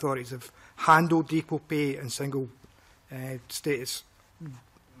local authorities have handled equal pay and single status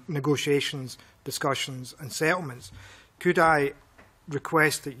negotiations, discussions and settlements, could I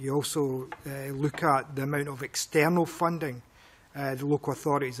request that you also look at the amount of external funding the local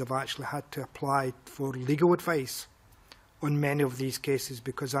authorities have actually had to apply for legal advice on many of these cases,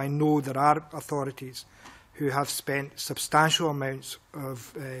 because I know there are authorities who have spent substantial amounts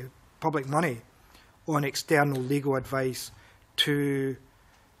of public money on external legal advice to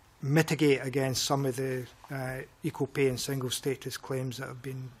mitigate against some of the equal pay and single status claims that have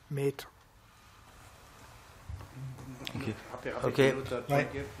been made. Okay. Okay. Right.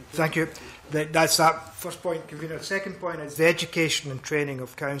 Thank you. That's that first point, Convener. The second point is the education and training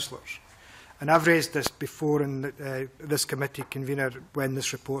of councillors. And I've raised this before in this committee, Convener, when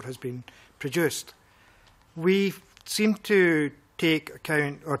this report has been produced. We seem to take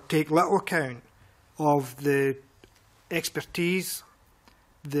account, or take little account, of the expertise,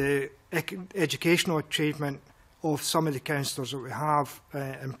 the educational achievement of some of the councillors that we have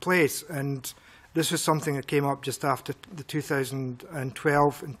in place. And this was something that came up just after the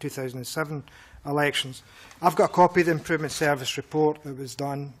 2012 and 2007 elections. I've got a copy of the Improvement Service report that was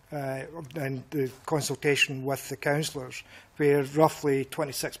done in the consultation with the councillors, where roughly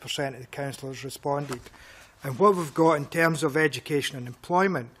 26% of the councillors responded. And what we've got in terms of education and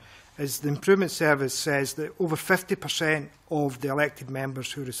employment is the Improvement Service says that over 50% of the elected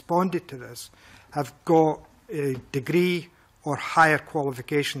members who responded to this have got a degree or higher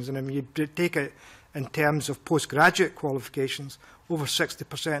qualifications. And if you take it in terms of postgraduate qualifications, over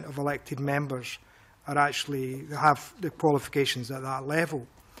 60% of elected members are actually have the qualifications at that level.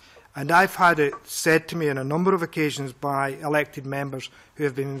 And I've had it said to me on a number of occasions by elected members who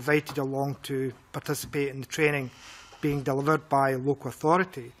have been invited along to participate in the training being delivered by a local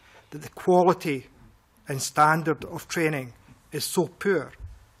authority, that the quality and standard of training is so poor,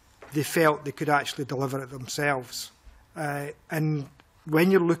 they felt they could actually deliver it themselves. And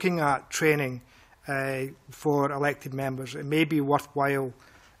when you're looking at training for elected members, it may be worthwhile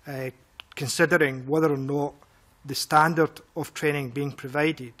considering whether or not the standard of training being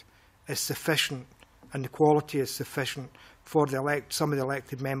provided is sufficient and the quality is sufficient for some of the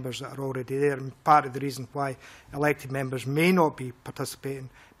elected members that are already there. And part of the reason why elected members may not be participating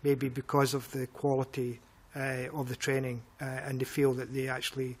may be because of the quality of the training and they feel that they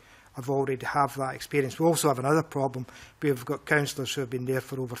actually have already have that experience. We also have another problem. We've got councillors who have been there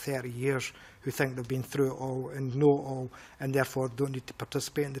for over 30 years who think they've been through it all and know it all and therefore don't need to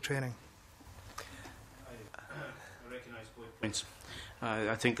participate in the training. I recognise both points.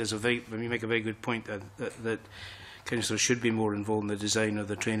 I think there's you make a very good point that councillors should be more involved in the design of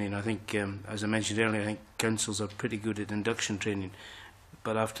the training. I think, as I mentioned earlier, I think councils are pretty good at induction training.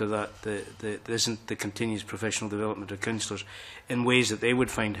 But after that, there isn't the continuous professional development of councillors in ways that they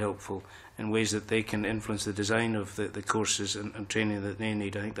would find helpful, in ways that they can influence the design of the courses and training that they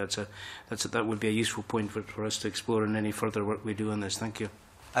need. I think that would be a useful point for us to explore in any further work we do on this. Thank you.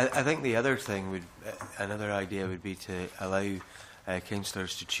 I think the other thing another idea would be to allow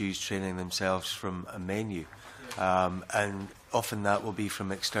councillors to choose training themselves from a menu. And often that will be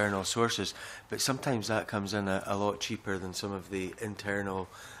from external sources, but sometimes that comes in a lot cheaper than some of the internal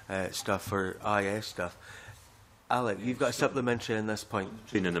stuff or IS stuff. Alec, you've got a supplementary on this point.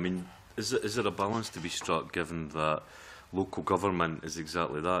 I mean, is there a balance to be struck, given that local government is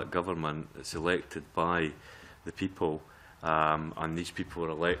exactly that, government? It's elected by the people, and these people are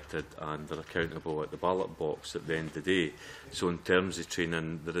elected and they're accountable at the ballot box at the end of the day. So in terms of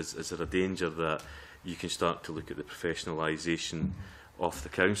training, is there a danger that you can start to look at the professionalisation of the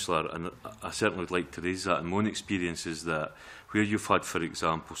councillor? And I certainly would like to raise that. And my own experience is that where you've had, for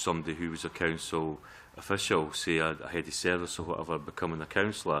example, somebody who was a council official, say a head of service or whatever, becoming a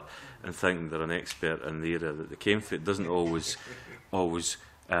councillor and thinking they're an expert in the area that they came from, it doesn't always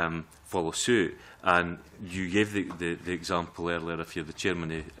follow suit. And you gave the example earlier, if you're the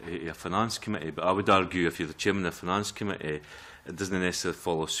chairman of a finance committee, but I would argue if you're the chairman of a finance committee, it doesn't necessarily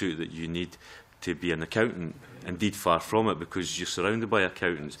follow suit that you need to be an accountant. Indeed, far from it, because you're surrounded by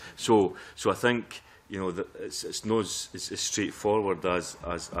accountants. So I think, you know, that it's not as straightforward as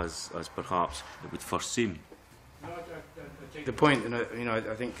perhaps it would first seem. The point, and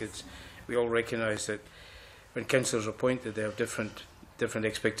I think we all recognise that when councillors are appointed, they have different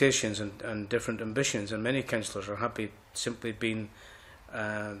expectations and different ambitions, and many councillors are happy simply being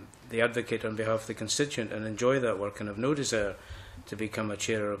the advocate on behalf of the constituent and enjoy that work and have no desire to become a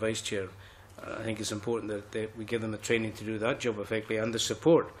chair or a vice chair. I think it's important that we give them the training to do that job effectively and the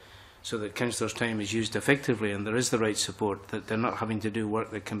support, so that councillors' time is used effectively and there is the right support, that they're not having to do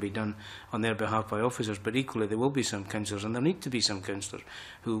work that can be done on their behalf by officers. But equally, there will be some councillors, and there need to be some councillors,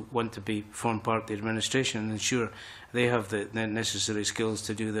 who want to form part of the administration and ensure they have the necessary skills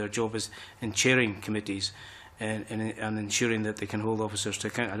to do their job as in chairing committees and ensuring that they can hold officers to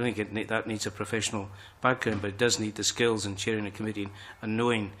account. I don't think that needs a professional background, but it does need the skills in chairing a committee and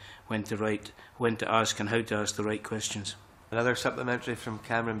knowing when to write, when to ask and how to ask the right questions. Another supplementary from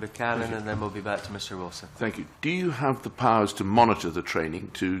Cameron Buchanan, and then we'll be back to Mr Wilson. Thank you. Do you have the powers to monitor the training,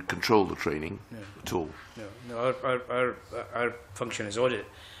 to control the training at all? No. Our function is audit,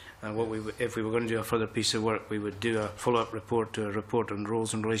 and if we were going to do a further piece of work, we would do a follow-up report to a report on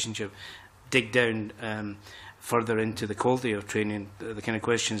roles and relationship, dig down further into the quality of training, the kind of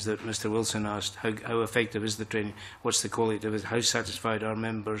questions that Mr Wilson asked. How effective is the training? What's the quality of it? How satisfied are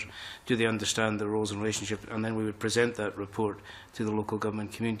members? Do they understand the roles and relationships? And then we would present that report to the local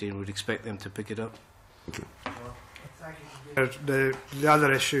government community and would expect them to pick it up. Okay. The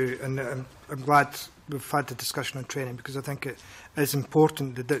other issue, and I'm glad we've had the discussion on training, because I think it is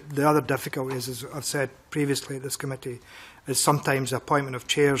important. The other difficulty is, as I've said previously at this committee, is sometimes the appointment of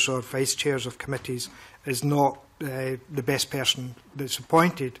chairs or vice chairs of committees is not the best person that's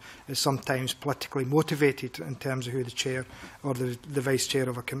appointed, is sometimes politically motivated in terms of who the chair or the vice chair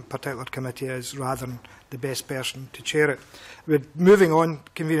of a particular committee is, rather than the best person to chair it. But moving on,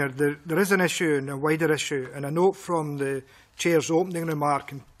 Convener, there is an issue, and a wider issue, and a note from the chair's opening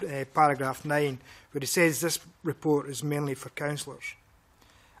remark in paragraph 9, where he says this report is mainly for councillors.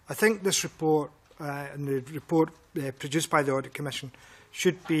 I think this report and the report produced by the Audit Commission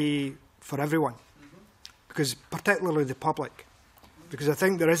should be for everyone, because particularly the public, because I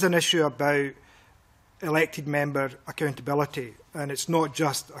think there is an issue about elected member accountability, and it's not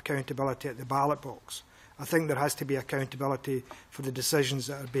just accountability at the ballot box. I think there has to be accountability for the decisions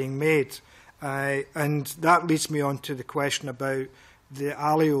that are being made. And that leads me on to the question about the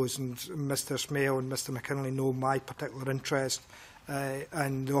ALIOs, and Mr Smail and Mr McKinlay know my particular interest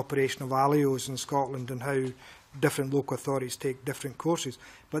in the operation of ALIOs in Scotland and how different local authorities take different courses.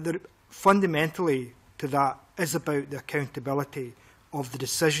 But fundamentally to that is about the accountability of the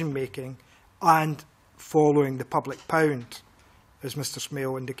decision making and following the public pound, as Mr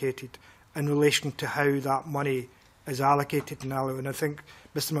Smail indicated, in relation to how that money is allocated in ALIO. And I think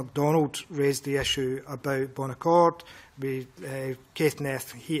Mr MacDonald raised the issue about Bonaccord.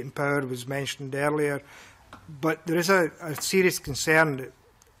 Caithness Heat and Power was mentioned earlier. But there is a serious concern that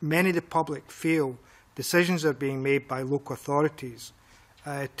many of the public feel decisions are being made by local authorities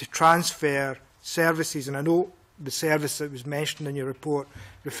to transfer services. And I know the service that was mentioned in your report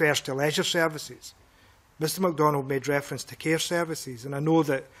refers to leisure services. Mr MacDonald made reference to care services, and I know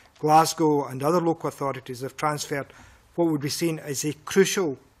that Glasgow and other local authorities have transferred what would be seen as a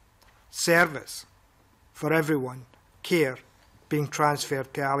crucial service for everyone, care, being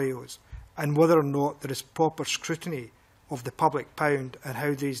transferred to ALIOs, and whether or not there is proper scrutiny of the public pound and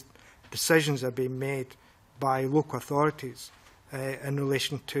how these decisions are being made by local authorities in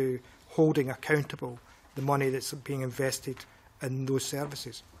relation to holding accountable the money that's being invested in those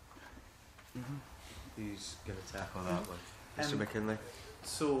services. Who's going to tackle that one? Mr McKinlay.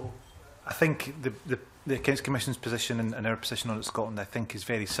 So I think the Accounts Commission's position and our position on Scotland, I think, is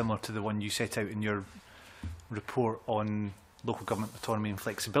very similar to the one you set out in your report on local government autonomy and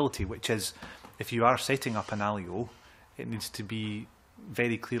flexibility, which is, if you are setting up an ALIO, it needs to be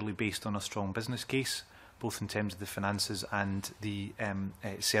very clearly based on a strong business case, both in terms of the finances and the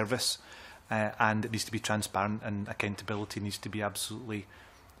service, and it needs to be transparent, and accountability needs to be absolutely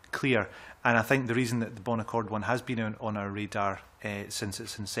clear. And I think the reason that the Bon Accord one has been on our radar since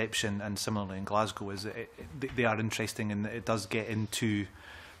its inception, and similarly in Glasgow, is that they are interesting in that it does get into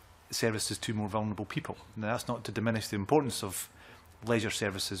services to more vulnerable people. Now, that's not to diminish the importance of leisure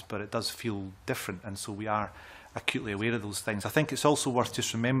services, but it does feel different, and so we are acutely aware of those things. I think it's also worth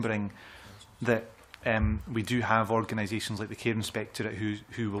just remembering that we do have organisations like the Care Inspectorate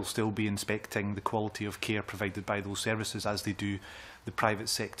who will still be inspecting the quality of care provided by those services, as they do the private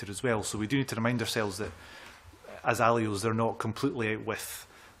sector as well. So we do need to remind ourselves that as ALIOs, they're not completely out with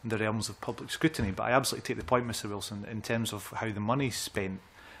the realms of public scrutiny. But I absolutely take the point, Mr Wilson, in terms of how the money's spent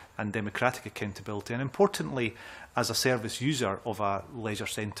and democratic accountability, and importantly, as a service user of a leisure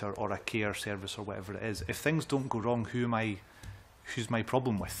centre or a care service or whatever it is, if things don't go wrong, who's my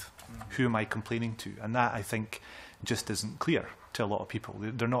problem with? Who am I complaining to? And that, I think, just isn't clear to a lot of people.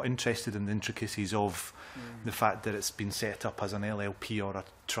 They're not interested in the intricacies of the fact that it's been set up as an LLP or a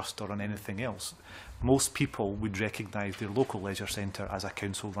trust or on anything else. Most people would recognise their local leisure centre as a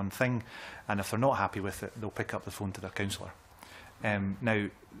council-run thing, and if they're not happy with it, they'll pick up the phone to their councillor. Now,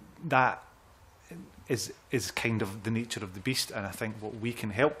 that is kind of the nature of the beast, and I think what we can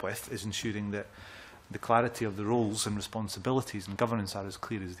help with is ensuring that the clarity of the roles and responsibilities and governance are as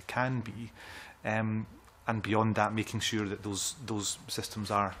clear as they can be, and beyond that, making sure that those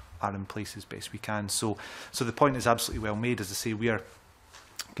systems are in place as best we can. So the point is absolutely well made. As I say, we are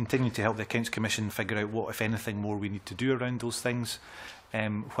continuing to help the Accounts Commission figure out what, if anything, more we need to do around those things,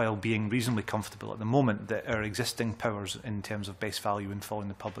 while being reasonably comfortable at the moment that our existing powers in terms of best value and following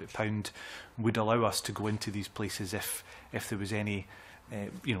the public pound would allow us to go into these places if there was any,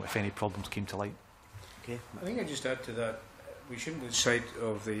 if any problems came to light. Okay. I think I'd just add to that, we shouldn't lose sight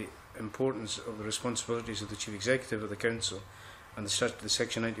of the importance of the responsibilities of the Chief Executive of the Council and the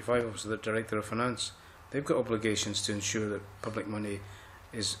Section 95 Officer, the Director of Finance. They've got obligations to ensure that public money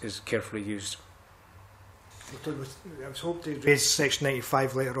is carefully used. I was hoping to raise Section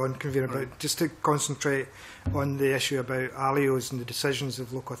 95 later on, Convener, but just to concentrate on the issue about ALIOs and the decisions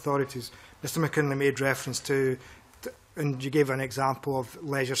of local authorities. Mr McKinlay made reference to, and you gave an example of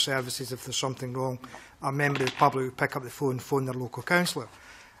leisure services. If there's something wrong, a member of the public would pick up the phone and phone their local councillor.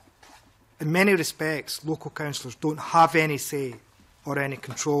 In many respects, local councillors don't have any say or any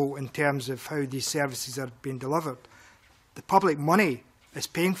control in terms of how these services are being delivered. The public money is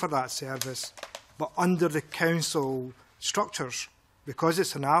paying for that service, but under the council structures, because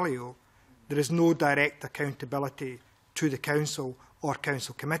it's an ALIO, there is no direct accountability to the council or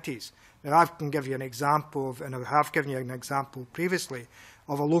council committees. Now, I can give you an example of, and I have given you an example previously,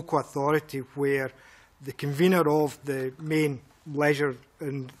 of a local authority where the convener of the main Leisure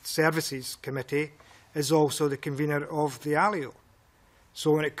and Services Committee is also the convener of the ALIO.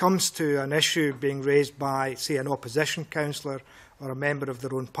 So when it comes to an issue being raised by, say, an opposition councillor or a member of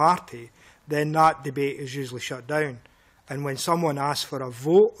their own party, then that debate is usually shut down. And when someone asks for a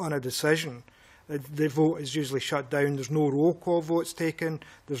vote on a decision, the vote is usually shut down. There's no roll call votes taken.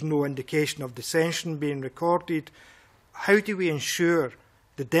 There's no indication of dissension being recorded. How do we ensure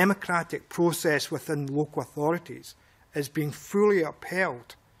the democratic process within local authorities is being fully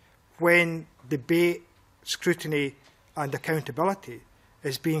upheld when debate, scrutiny and accountability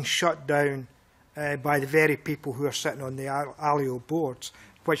is being shut down by the very people who are sitting on the ALIO boards,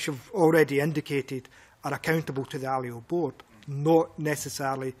 which have already indicated are accountable to the ALIO board, not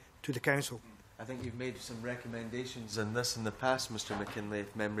necessarily to the council? I think you've made some recommendations on this in the past, Mr McKinlay,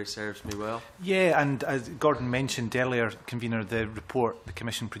 if memory serves me well. Yeah, and as Gordon mentioned earlier, Convener, the report the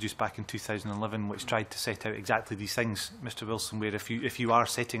Commission produced back in 2011, which tried to set out exactly these things, Mr Wilson, where if you are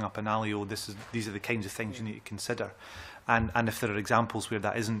setting up an ALIO, these are the kinds of things you need to consider. And if there are examples where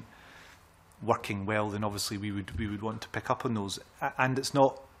that isn't working well, then obviously we would want to pick up on those. And it's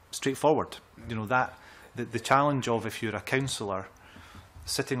not straightforward. You know, that the challenge of, if you're a councillor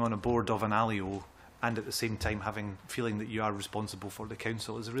sitting on a board of an ALIO and at the same time feeling that you are responsible for the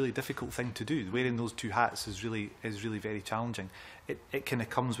council is a really difficult thing to do. Wearing those two hats is really very challenging. It kind of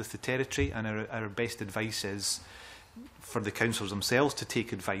comes with the territory, and our best advice is for the councillors themselves to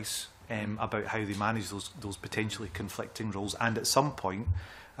take advice about how they manage those potentially conflicting roles. And at some point,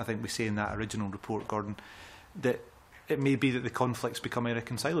 I think we say in that original report, Gordon, that it may be that the conflicts become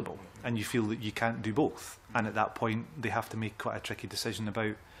irreconcilable and you feel that you can't do both. And at that point, they have to make quite a tricky decision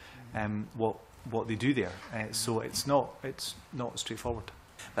about what they do there. So it's not straightforward.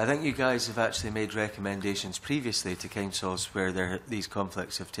 I think you guys have actually made recommendations previously to councils where these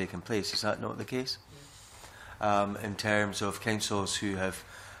conflicts have taken place. Is that not the case? In terms of councils who have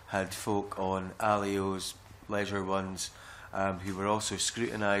had folk on ALIOs, leisure ones, who were also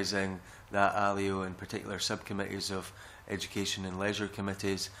scrutinising that ALIO in particular subcommittees of education and leisure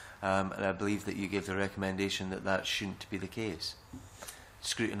committees, and I believe that you gave the recommendation that that shouldn't be the case.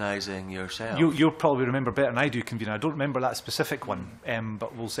 Scrutinising yourself. You'll probably remember better than I do, Convener. I don't remember that specific one,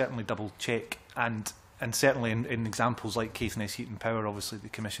 but we'll certainly double check. And certainly in examples like Caithness Heat and Power, obviously the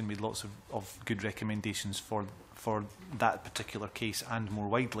Commission made lots of good recommendations for that particular case and more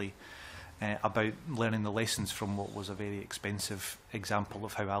widely about learning the lessons from what was a very expensive example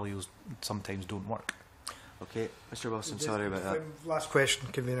of how ALIOs sometimes don't work. Okay, Mr Wilson, sorry about that. Last question,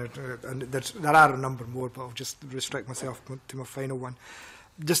 Convener, and there are a number more, but I'll just restrict myself to my final one.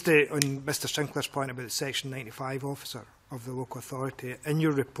 Just on Mr Sinclair's point about the Section 95 officer of the local authority, in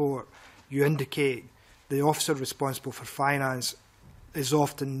your report you indicate the officer responsible for finance is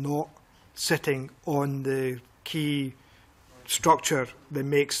often not sitting on the key structure that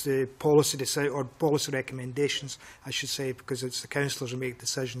makes the policy or policy recommendations, I should say, because it's the councillors who make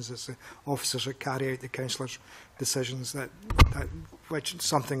decisions, it's the officers that carry out the councillors' decisions, which is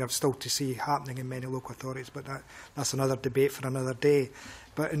something I've still to see happening in many local authorities, but that's another debate for another day.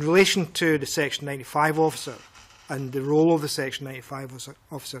 But in relation to the Section 95 officer and the role of the Section 95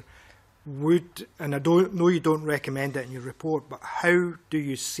 officer, and I know you don't recommend it in your report, but how do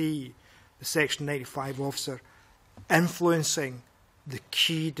you see the Section 95 officer influencing the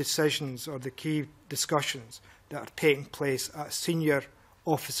key decisions or the key discussions that are taking place at senior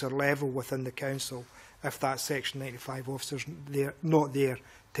officer level within the council if that Section 95 officer's not there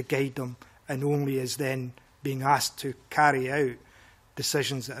to guide them and only is then being asked to carry out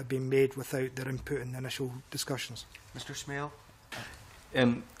decisions that have been made without their input in the initial discussions? Mr Smail?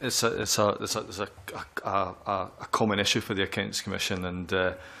 It's a common issue for the Accounts Commission, and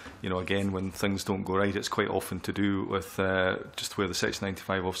you know, again, when things don't go right, it's quite often to do with just where the Section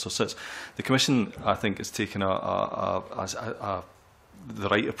 95 officer sits. The Commission, I think, has taken the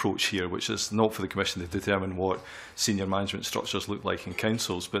right approach here, which is not for the Commission to determine what senior management structures look like in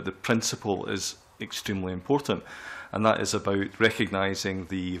councils, but the principle is extremely important. And that is about recognising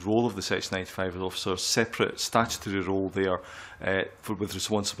the role of the Section 95 officer, separate statutory role there with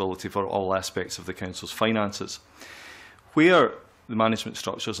responsibility for all aspects of the council's finances. Where the management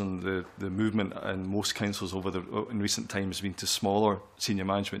structures and the movement in most councils in recent times has been to smaller senior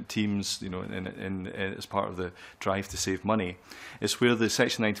management teams, you know, as part of the drive to save money, is where the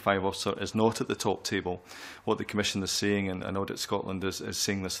Section 95 officer is not at the top table. What the Commission is saying, and Audit Scotland is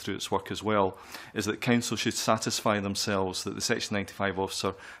saying this through its work as well, is that councils should satisfy themselves that the Section 95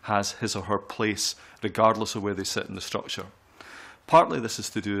 officer has his or her place regardless of where they sit in the structure. Partly this is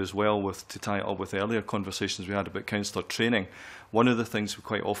to do as well with, to tie it up with earlier conversations we had about councillor training. One of the things we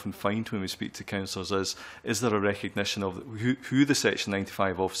quite often find when we speak to councillors is there a recognition of who the Section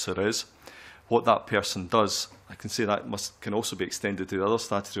 95 officer is, what that person does. I can say that can also be extended to the other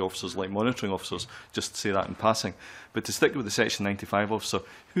statutory officers like monitoring officers, just to say that in passing. But to stick with the Section 95 officer,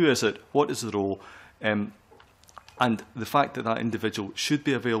 who is it, what is the role, and the fact that that individual should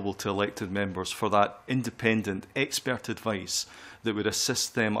be available to elected members for that independent expert advice that would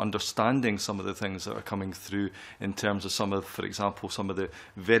assist them understanding some of the things that are coming through in terms of some of, for example, some of the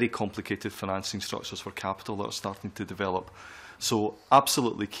very complicated financing structures for capital that are starting to develop. So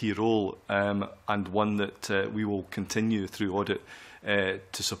absolutely key role, and one that we will continue through Audit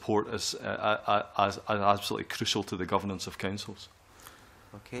to support as absolutely crucial to the governance of councils.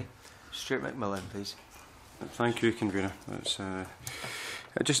 Okay. Stuart McMillan, please. Thank you, Convener.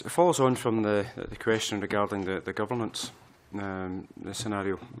 It just follows on from the question regarding the governance the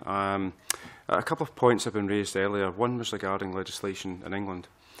scenario. A couple of points have been raised earlier. One was regarding legislation in England,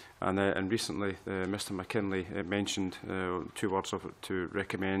 and recently Mr McKinlay mentioned 2 words of it, to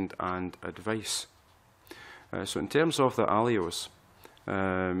recommend and advice. So in terms of the ALIOs,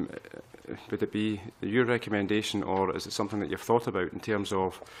 would it be your recommendation, or is it something that you've thought about in terms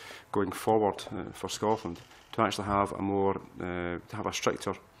of going forward for Scotland to actually have a more, to have a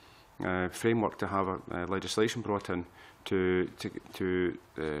stricter framework, to have a legislation brought in to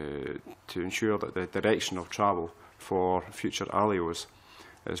ensure that the direction of travel for future ALIOs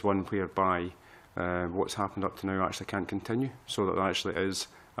is one whereby what's happened up to now actually can't continue, so that there actually is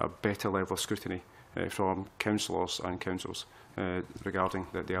a better level of scrutiny from councillors and councils regarding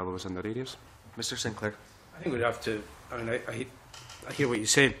the ALIOs in their areas? Mr Sinclair. I think we'd have to, I mean, I hear what you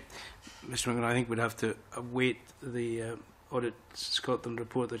say, Mr McKinlay. I think we'd have to await the Audit Scotland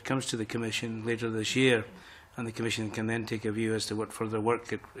report that comes to the Commission later this year, and the Commission can then take a view as to what further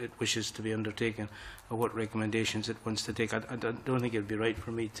work it wishes to be undertaken, or what recommendations it wants to take. I don't think it would be right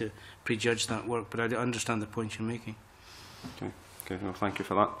for me to prejudge that work, but I understand the point you're making. Okay, well, thank you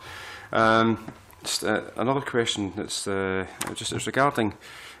for that. Just another question. It's regarding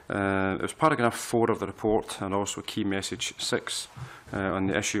it was paragraph 4 of the report, and also key message 6 on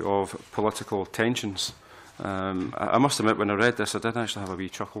the issue of political tensions. I must admit, when I read this, I did actually have a wee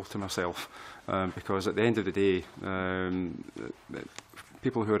chuckle to myself, because at the end of the day,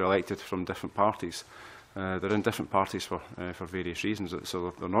 people who are elected from different parties, they're in different parties for various reasons,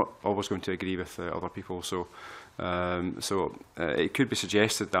 so they're not always going to agree with other people. So it could be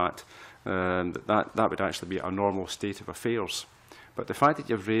suggested that that would actually be a normal state of affairs. But the fact that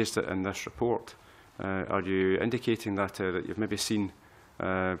you've raised it in this report, are you indicating that that you've maybe seen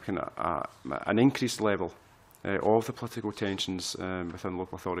kind of an increased level of the political tensions within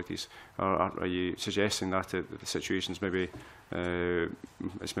local authorities, or are you suggesting that the situation is maybe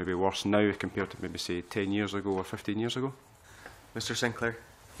worse now compared to maybe, say, 10 years ago or 15 years ago? Mr Sinclair?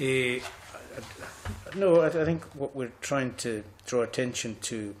 No, I think what we're trying to draw attention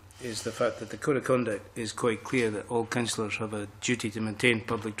to is the fact that the Code of Conduct is quite clear that all councillors have a duty to maintain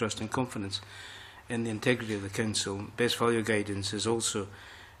public trust and confidence in the integrity of the council. Best value guidance is also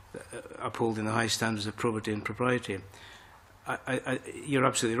upholding the high standards of probity and propriety. You're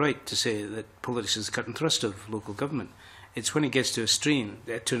absolutely right to say that politics is the cut and thrust of local government. It's when it gets to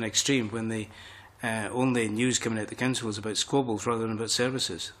an extreme, when the only news coming out of the council is about squabbles rather than about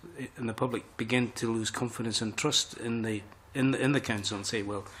services, and the public begin to lose confidence and trust in the council and say,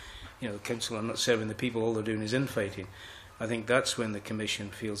 well, you know, the council are not serving the people, all they're doing is infighting. I think that's when the Commission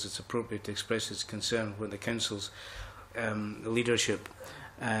feels it's appropriate to express its concern when the council's leadership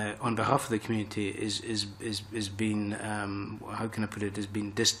on behalf of the community is being, how can I put it, is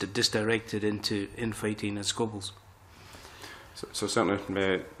being disdirected into infighting and squabbles. So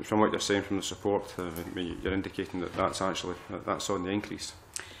certainly, from what you're saying from the support, you're indicating that that's on the increase.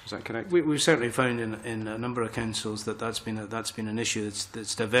 Is that correct? We've certainly found in a number of councils that's been an issue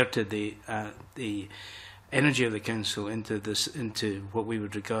that's diverted the energy of the council into what we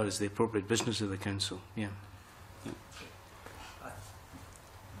would regard as the appropriate business of the council. Yeah.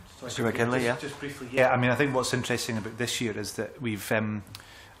 Mr McKinlay, yeah. Just briefly, yeah. I mean, I think what's interesting about this year is that we've,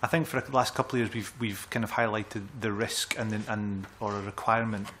 I think for the last couple of years, we've kind of highlighted the risk or a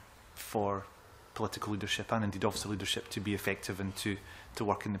requirement for political leadership and indeed officer leadership to be effective and to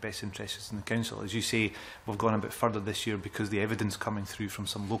work in the best interests in the council. As you say, we've gone a bit further this year because the evidence coming through from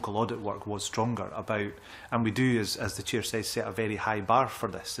some local audit work was stronger about, and we do, as the chair says, set a very high bar for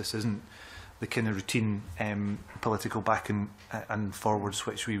this. This isn't the kind of routine political back and forwards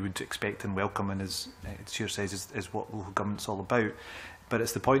which we would expect and welcome, and as the chair says, is what local government's all about. But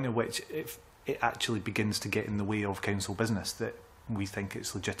it's the point at which it actually begins to get in the way of council business that we think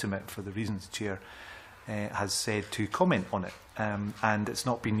it's legitimate, for the reasons the chair has said, to comment on it. And it's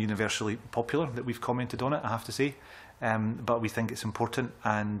not been universally popular that we've commented on it, I have to say. But we think it's important,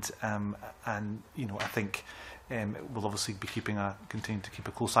 and you know, I think we'll obviously be continuing to keep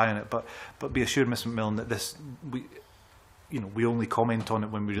a close eye on it. But be assured, Ms McMillan, that we only comment on it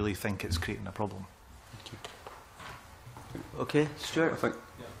when we really think it's creating a problem. Okay, Stuart. I think.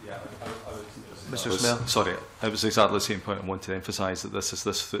 Mr. Smail. Sorry, it was exactly the same point I wanted to emphasise,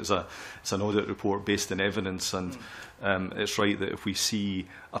 that it's an audit report based on evidence, and it's right that if we see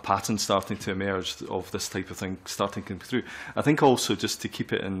a pattern starting to emerge of this type of thing starting to come through, I think also, just to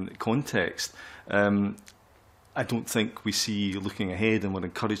keep it in context, I don't think we see looking ahead, and we're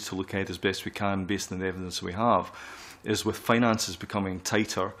encouraged to look ahead as best we can based on the evidence we have, is with finances becoming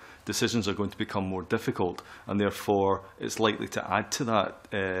tighter, decisions are going to become more difficult, and therefore it's likely to add to that,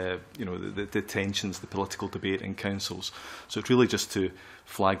 the tensions, the political debate in councils. So it's really just to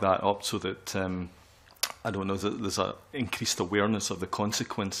flag that up so that, I don't know, that there's an increased awareness of the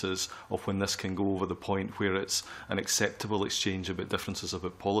consequences of when this can go over the point where it's an acceptable exchange about differences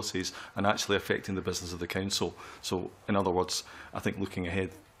about policies and actually affecting the business of the council. So, in other words, I think looking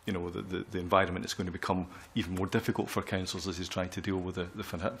ahead, you know, the environment is going to become even more difficult for councils as he's trying to deal with the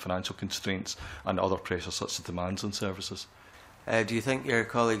financial constraints and other pressures such as demands on services. Do you think your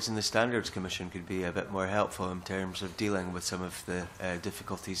colleagues in the Standards Commission could be a bit more helpful in terms of dealing with some of the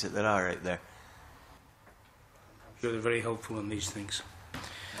difficulties that there are out there? I'm sure they're very helpful in these things.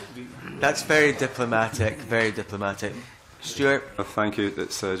 That's very diplomatic, very diplomatic. Stuart? Thank you.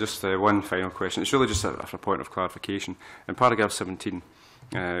 It's just one final question. It's really just for a point of clarification. In paragraph 17,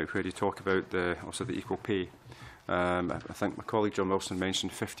 where you talk about also the equal pay. I think my colleague John Wilson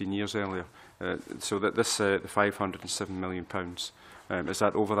mentioned 15 years earlier. So that this the £507 million, is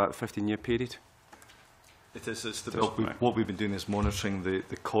that over that 15-year period? It is. It's the bill. What we've been doing is monitoring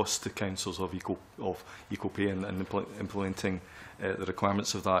the cost to councils of equal pay and implementing the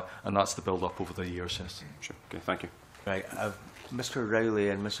requirements of that, and that's the build up over the years. Yes. Sure. Okay. Thank you. Right. Mr. Rowley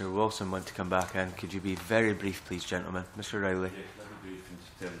and Mr. Wilson want to come back in. Could you be very brief, please, gentlemen? Mr. Rowley. Yeah, very brief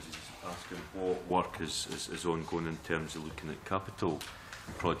in terms of asking what work is ongoing in terms of looking at capital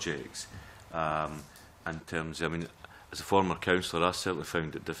projects. In terms, I mean, as a former councillor, I certainly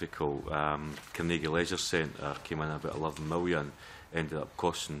found it difficult. Carnegie Leisure Centre came in about 11 million, ended up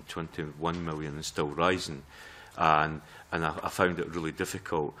costing 21 million and still rising. And I found it really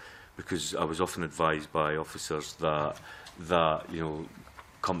difficult because I was often advised by officers that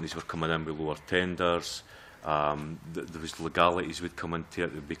companies were coming in with lower tenders. There was legalities would come into it,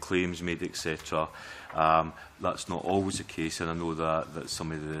 there would be claims made, etc. That's not always the case, and I know that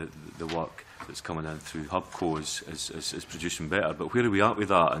some of the work that's coming in through Hubco is producing better. But where are we at with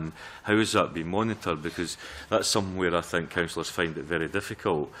that, and how is that being monitored? Because that's somewhere I think councillors find it very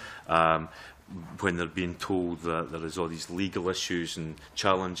difficult when they're being told that there is all these legal issues and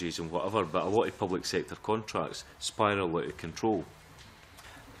challenges and whatever, but a lot of public sector contracts spiral out of control.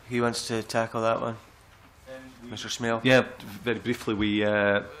 Who wants to tackle that one? Mr. Smail? Yeah, very briefly, we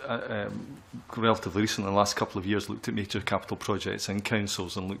relatively recently, in the last couple of years, looked at major capital projects in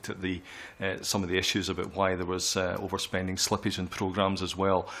councils and looked at some of the issues about why there was overspending, slippage in programmes as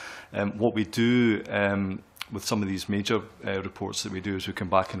well. What we do with some of these major reports that we do is we come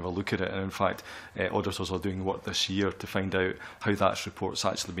back and have a look at it, and in fact auditors are doing work this year to find out how that report's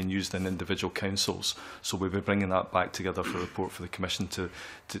actually been used in individual councils. So we'll be bringing that back together for a report for the Commission to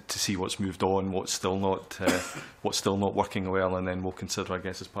see what's moved on, what's still not working well, and then we'll consider, I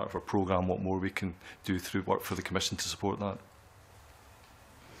guess, as part of our programme what more we can do through work for the Commission to support that.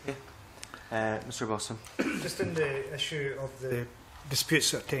 Mr. Wilson. Just in the issue of the disputes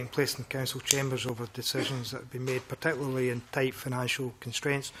that are taking place in council chambers over decisions that have been made, particularly in tight financial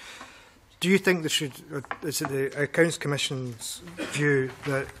constraints, do you think there should, or is it the Accounts Commission's view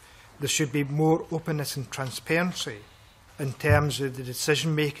that there should be more openness and transparency in terms of the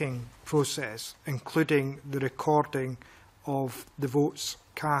decision-making process, including the recording of the votes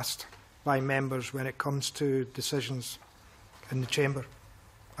cast by members when it comes to decisions in the chamber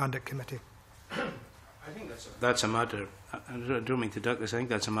and at committee? I think that's a matter, I don't mean to duck this, I think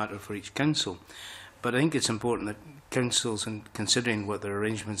that's a matter for each council. But I think it's important that councils, in considering what their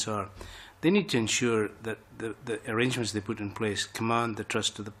arrangements are, they need to ensure that the arrangements they put in place command the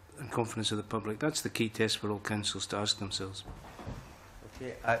trust of and confidence of the public. That's the key test for all councils to ask themselves.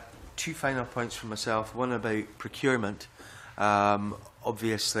 Okay, two final points from myself. One about procurement.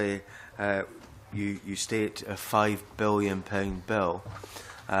 Obviously, you state a £5 billion bill.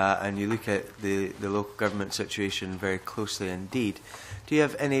 And you look at the local government situation very closely indeed. Do you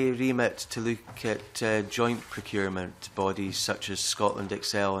have any remit to look at joint procurement bodies such as Scotland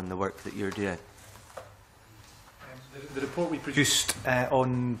Excel and the work that you're doing? The report we produced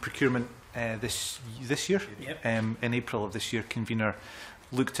on procurement this year, yep. In April of this year, convener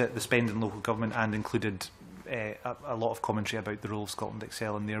looked at the spend in local government and included a lot of commentary about the role of Scotland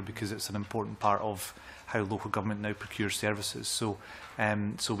Excel in there, because it's an important part of how local government now procures services. So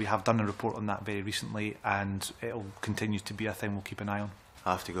we have done a report on that very recently, and it will continue to be a thing we'll keep an eye on.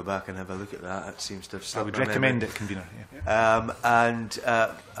 I have to go back and have a look at that. It seems to have I would recommend it, convener.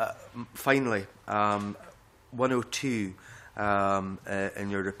 Yeah. Finally, 102 in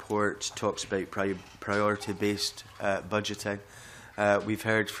your report talks about priority-based budgeting. We've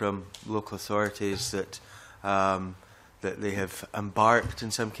heard from local authorities that they have embarked in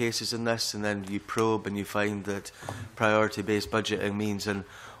some cases in this, and then you probe and you find that priority-based budgeting means in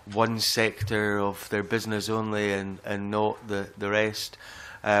one sector of their business only and not the rest.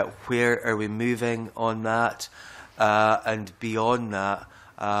 Where are we moving on that? And beyond that,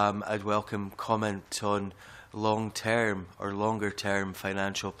 I'd welcome comment on long-term or longer-term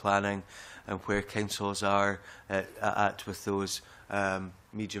financial planning and where councils are at with those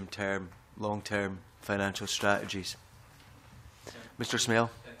medium-term, long-term financial strategies. Mr. Smail.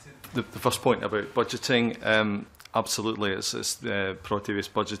 The first point about budgeting, absolutely, it's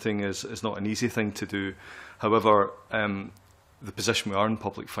priority-based budgeting is not an easy thing to do. However, the position we are in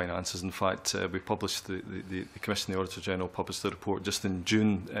public finances, in fact, we published the Commission, the Auditor General published the report just in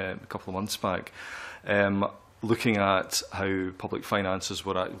June, a couple of months back. looking at how public finances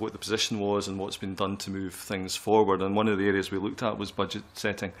were at, what the position was and what's been done to move things forward. And one of the areas we looked at was budget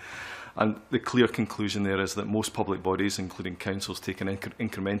setting. And the clear conclusion there is that most public bodies, including councils, take an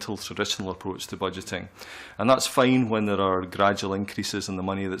incremental traditional approach to budgeting. And that's fine when there are gradual increases in the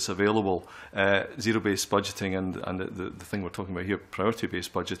money that's available. Zero-based budgeting and the thing we're talking about here,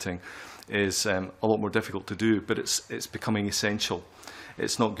 priority-based budgeting, is a lot more difficult to do, but it's becoming essential.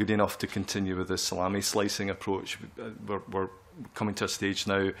 It's not good enough to continue with this salami slicing approach. We're coming to a stage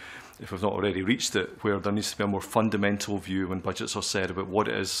now, if we've not already reached it, where there needs to be a more fundamental view when budgets are set about what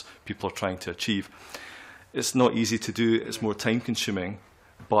it is people are trying to achieve. It's not easy to do, it's more time consuming,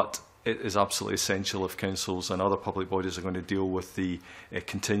 but it is absolutely essential if councils and other public bodies are going to deal with the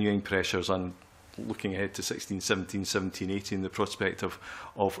continuing pressures and looking ahead to 16, 17, 17, 18, the prospect of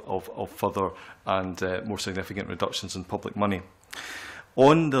further and more significant reductions in public money.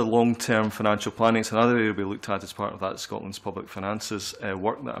 On the long-term financial planning, it's another area we looked at as part of that Scotland's public finances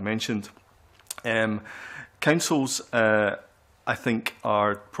work that I mentioned. Councils, I think,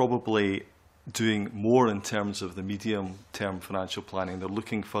 are probably doing more in terms of the medium-term financial planning. They're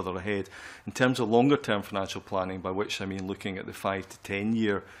looking further ahead. In terms of longer-term financial planning, by which I mean looking at the 5 to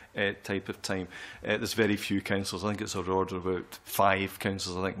 10-year type of time, there's very few councils. I think it's on the order of about 5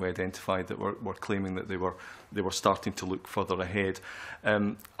 councils I think we identified that were claiming that they were starting to look further ahead.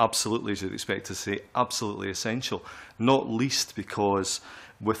 Absolutely, as you'd expect to say, absolutely essential, not least because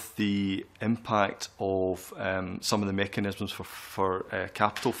with the impact of some of the mechanisms for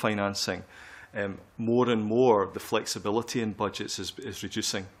capital financing, more and more the flexibility in budgets is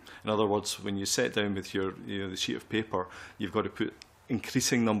reducing. In other words, when you sit down with your the sheet of paper, you've got to put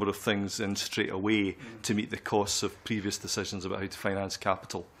increasing number of things in straight away to meet the costs of previous decisions about how to finance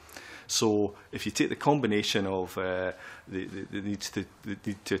capital. So if you take the combination of the need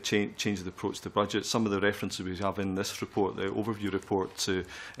to change the approach to budget, some of the references we have in this report, the overview report to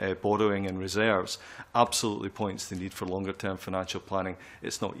borrowing and reserves, absolutely points to the need for longer term financial planning.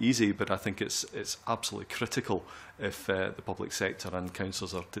 It's not easy, but I think it's absolutely critical if the public sector and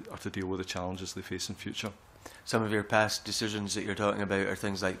councils are to deal with the challenges they face in future. Some of your past decisions that you're talking about are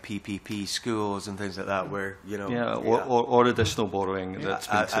things like PPP schools and things like that, where or additional borrowing that's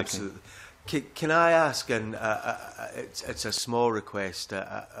been taken. Absolutely. Can I ask, and it's a small request,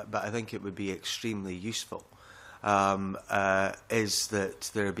 but I think it would be extremely useful, is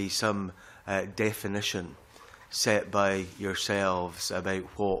that there be some definition set by yourselves about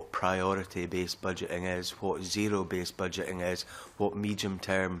what priority-based budgeting is, what zero-based budgeting is, what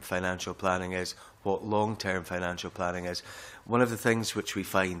medium-term financial planning is, what long-term financial planning is. One of the things which we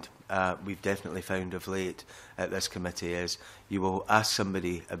find, we've definitely found of late at this committee, is you will ask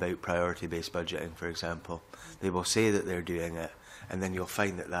somebody about priority-based budgeting, for example. They will say that they're doing it, and then you'll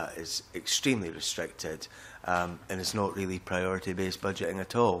find that that is extremely restricted, and it's not really priority-based budgeting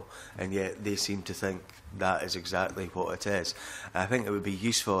at all, and yet they seem to think that is exactly what it is. I think it would be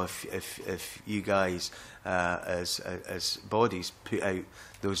useful if you guys, as bodies, put out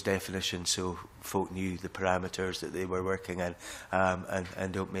those definitions so folk knew the parameters that they were working in,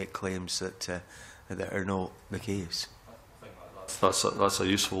 and don't make claims that are not the case. That's a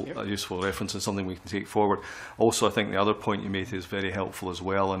useful reference and something we can take forward. Also, I think the other point you made is very helpful as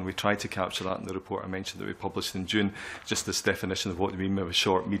well, and we tried to capture that in the report I mentioned that we published in June, just this definition of what we mean by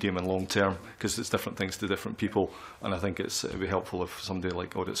short, medium and long term, because it's different things to different people, and I think it would be helpful if somebody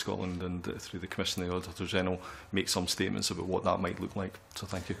like Audit Scotland and through the Commission, the Auditor General, make some statements about what that might look like. So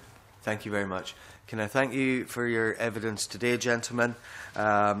thank you. Thank you very much. Can I thank you for your evidence today, gentlemen?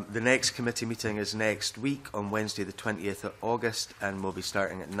 The next committee meeting is next week on Wednesday the 20th of August, and we'll be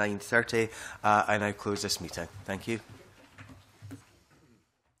starting at 9:30. I now close this meeting. Thank you.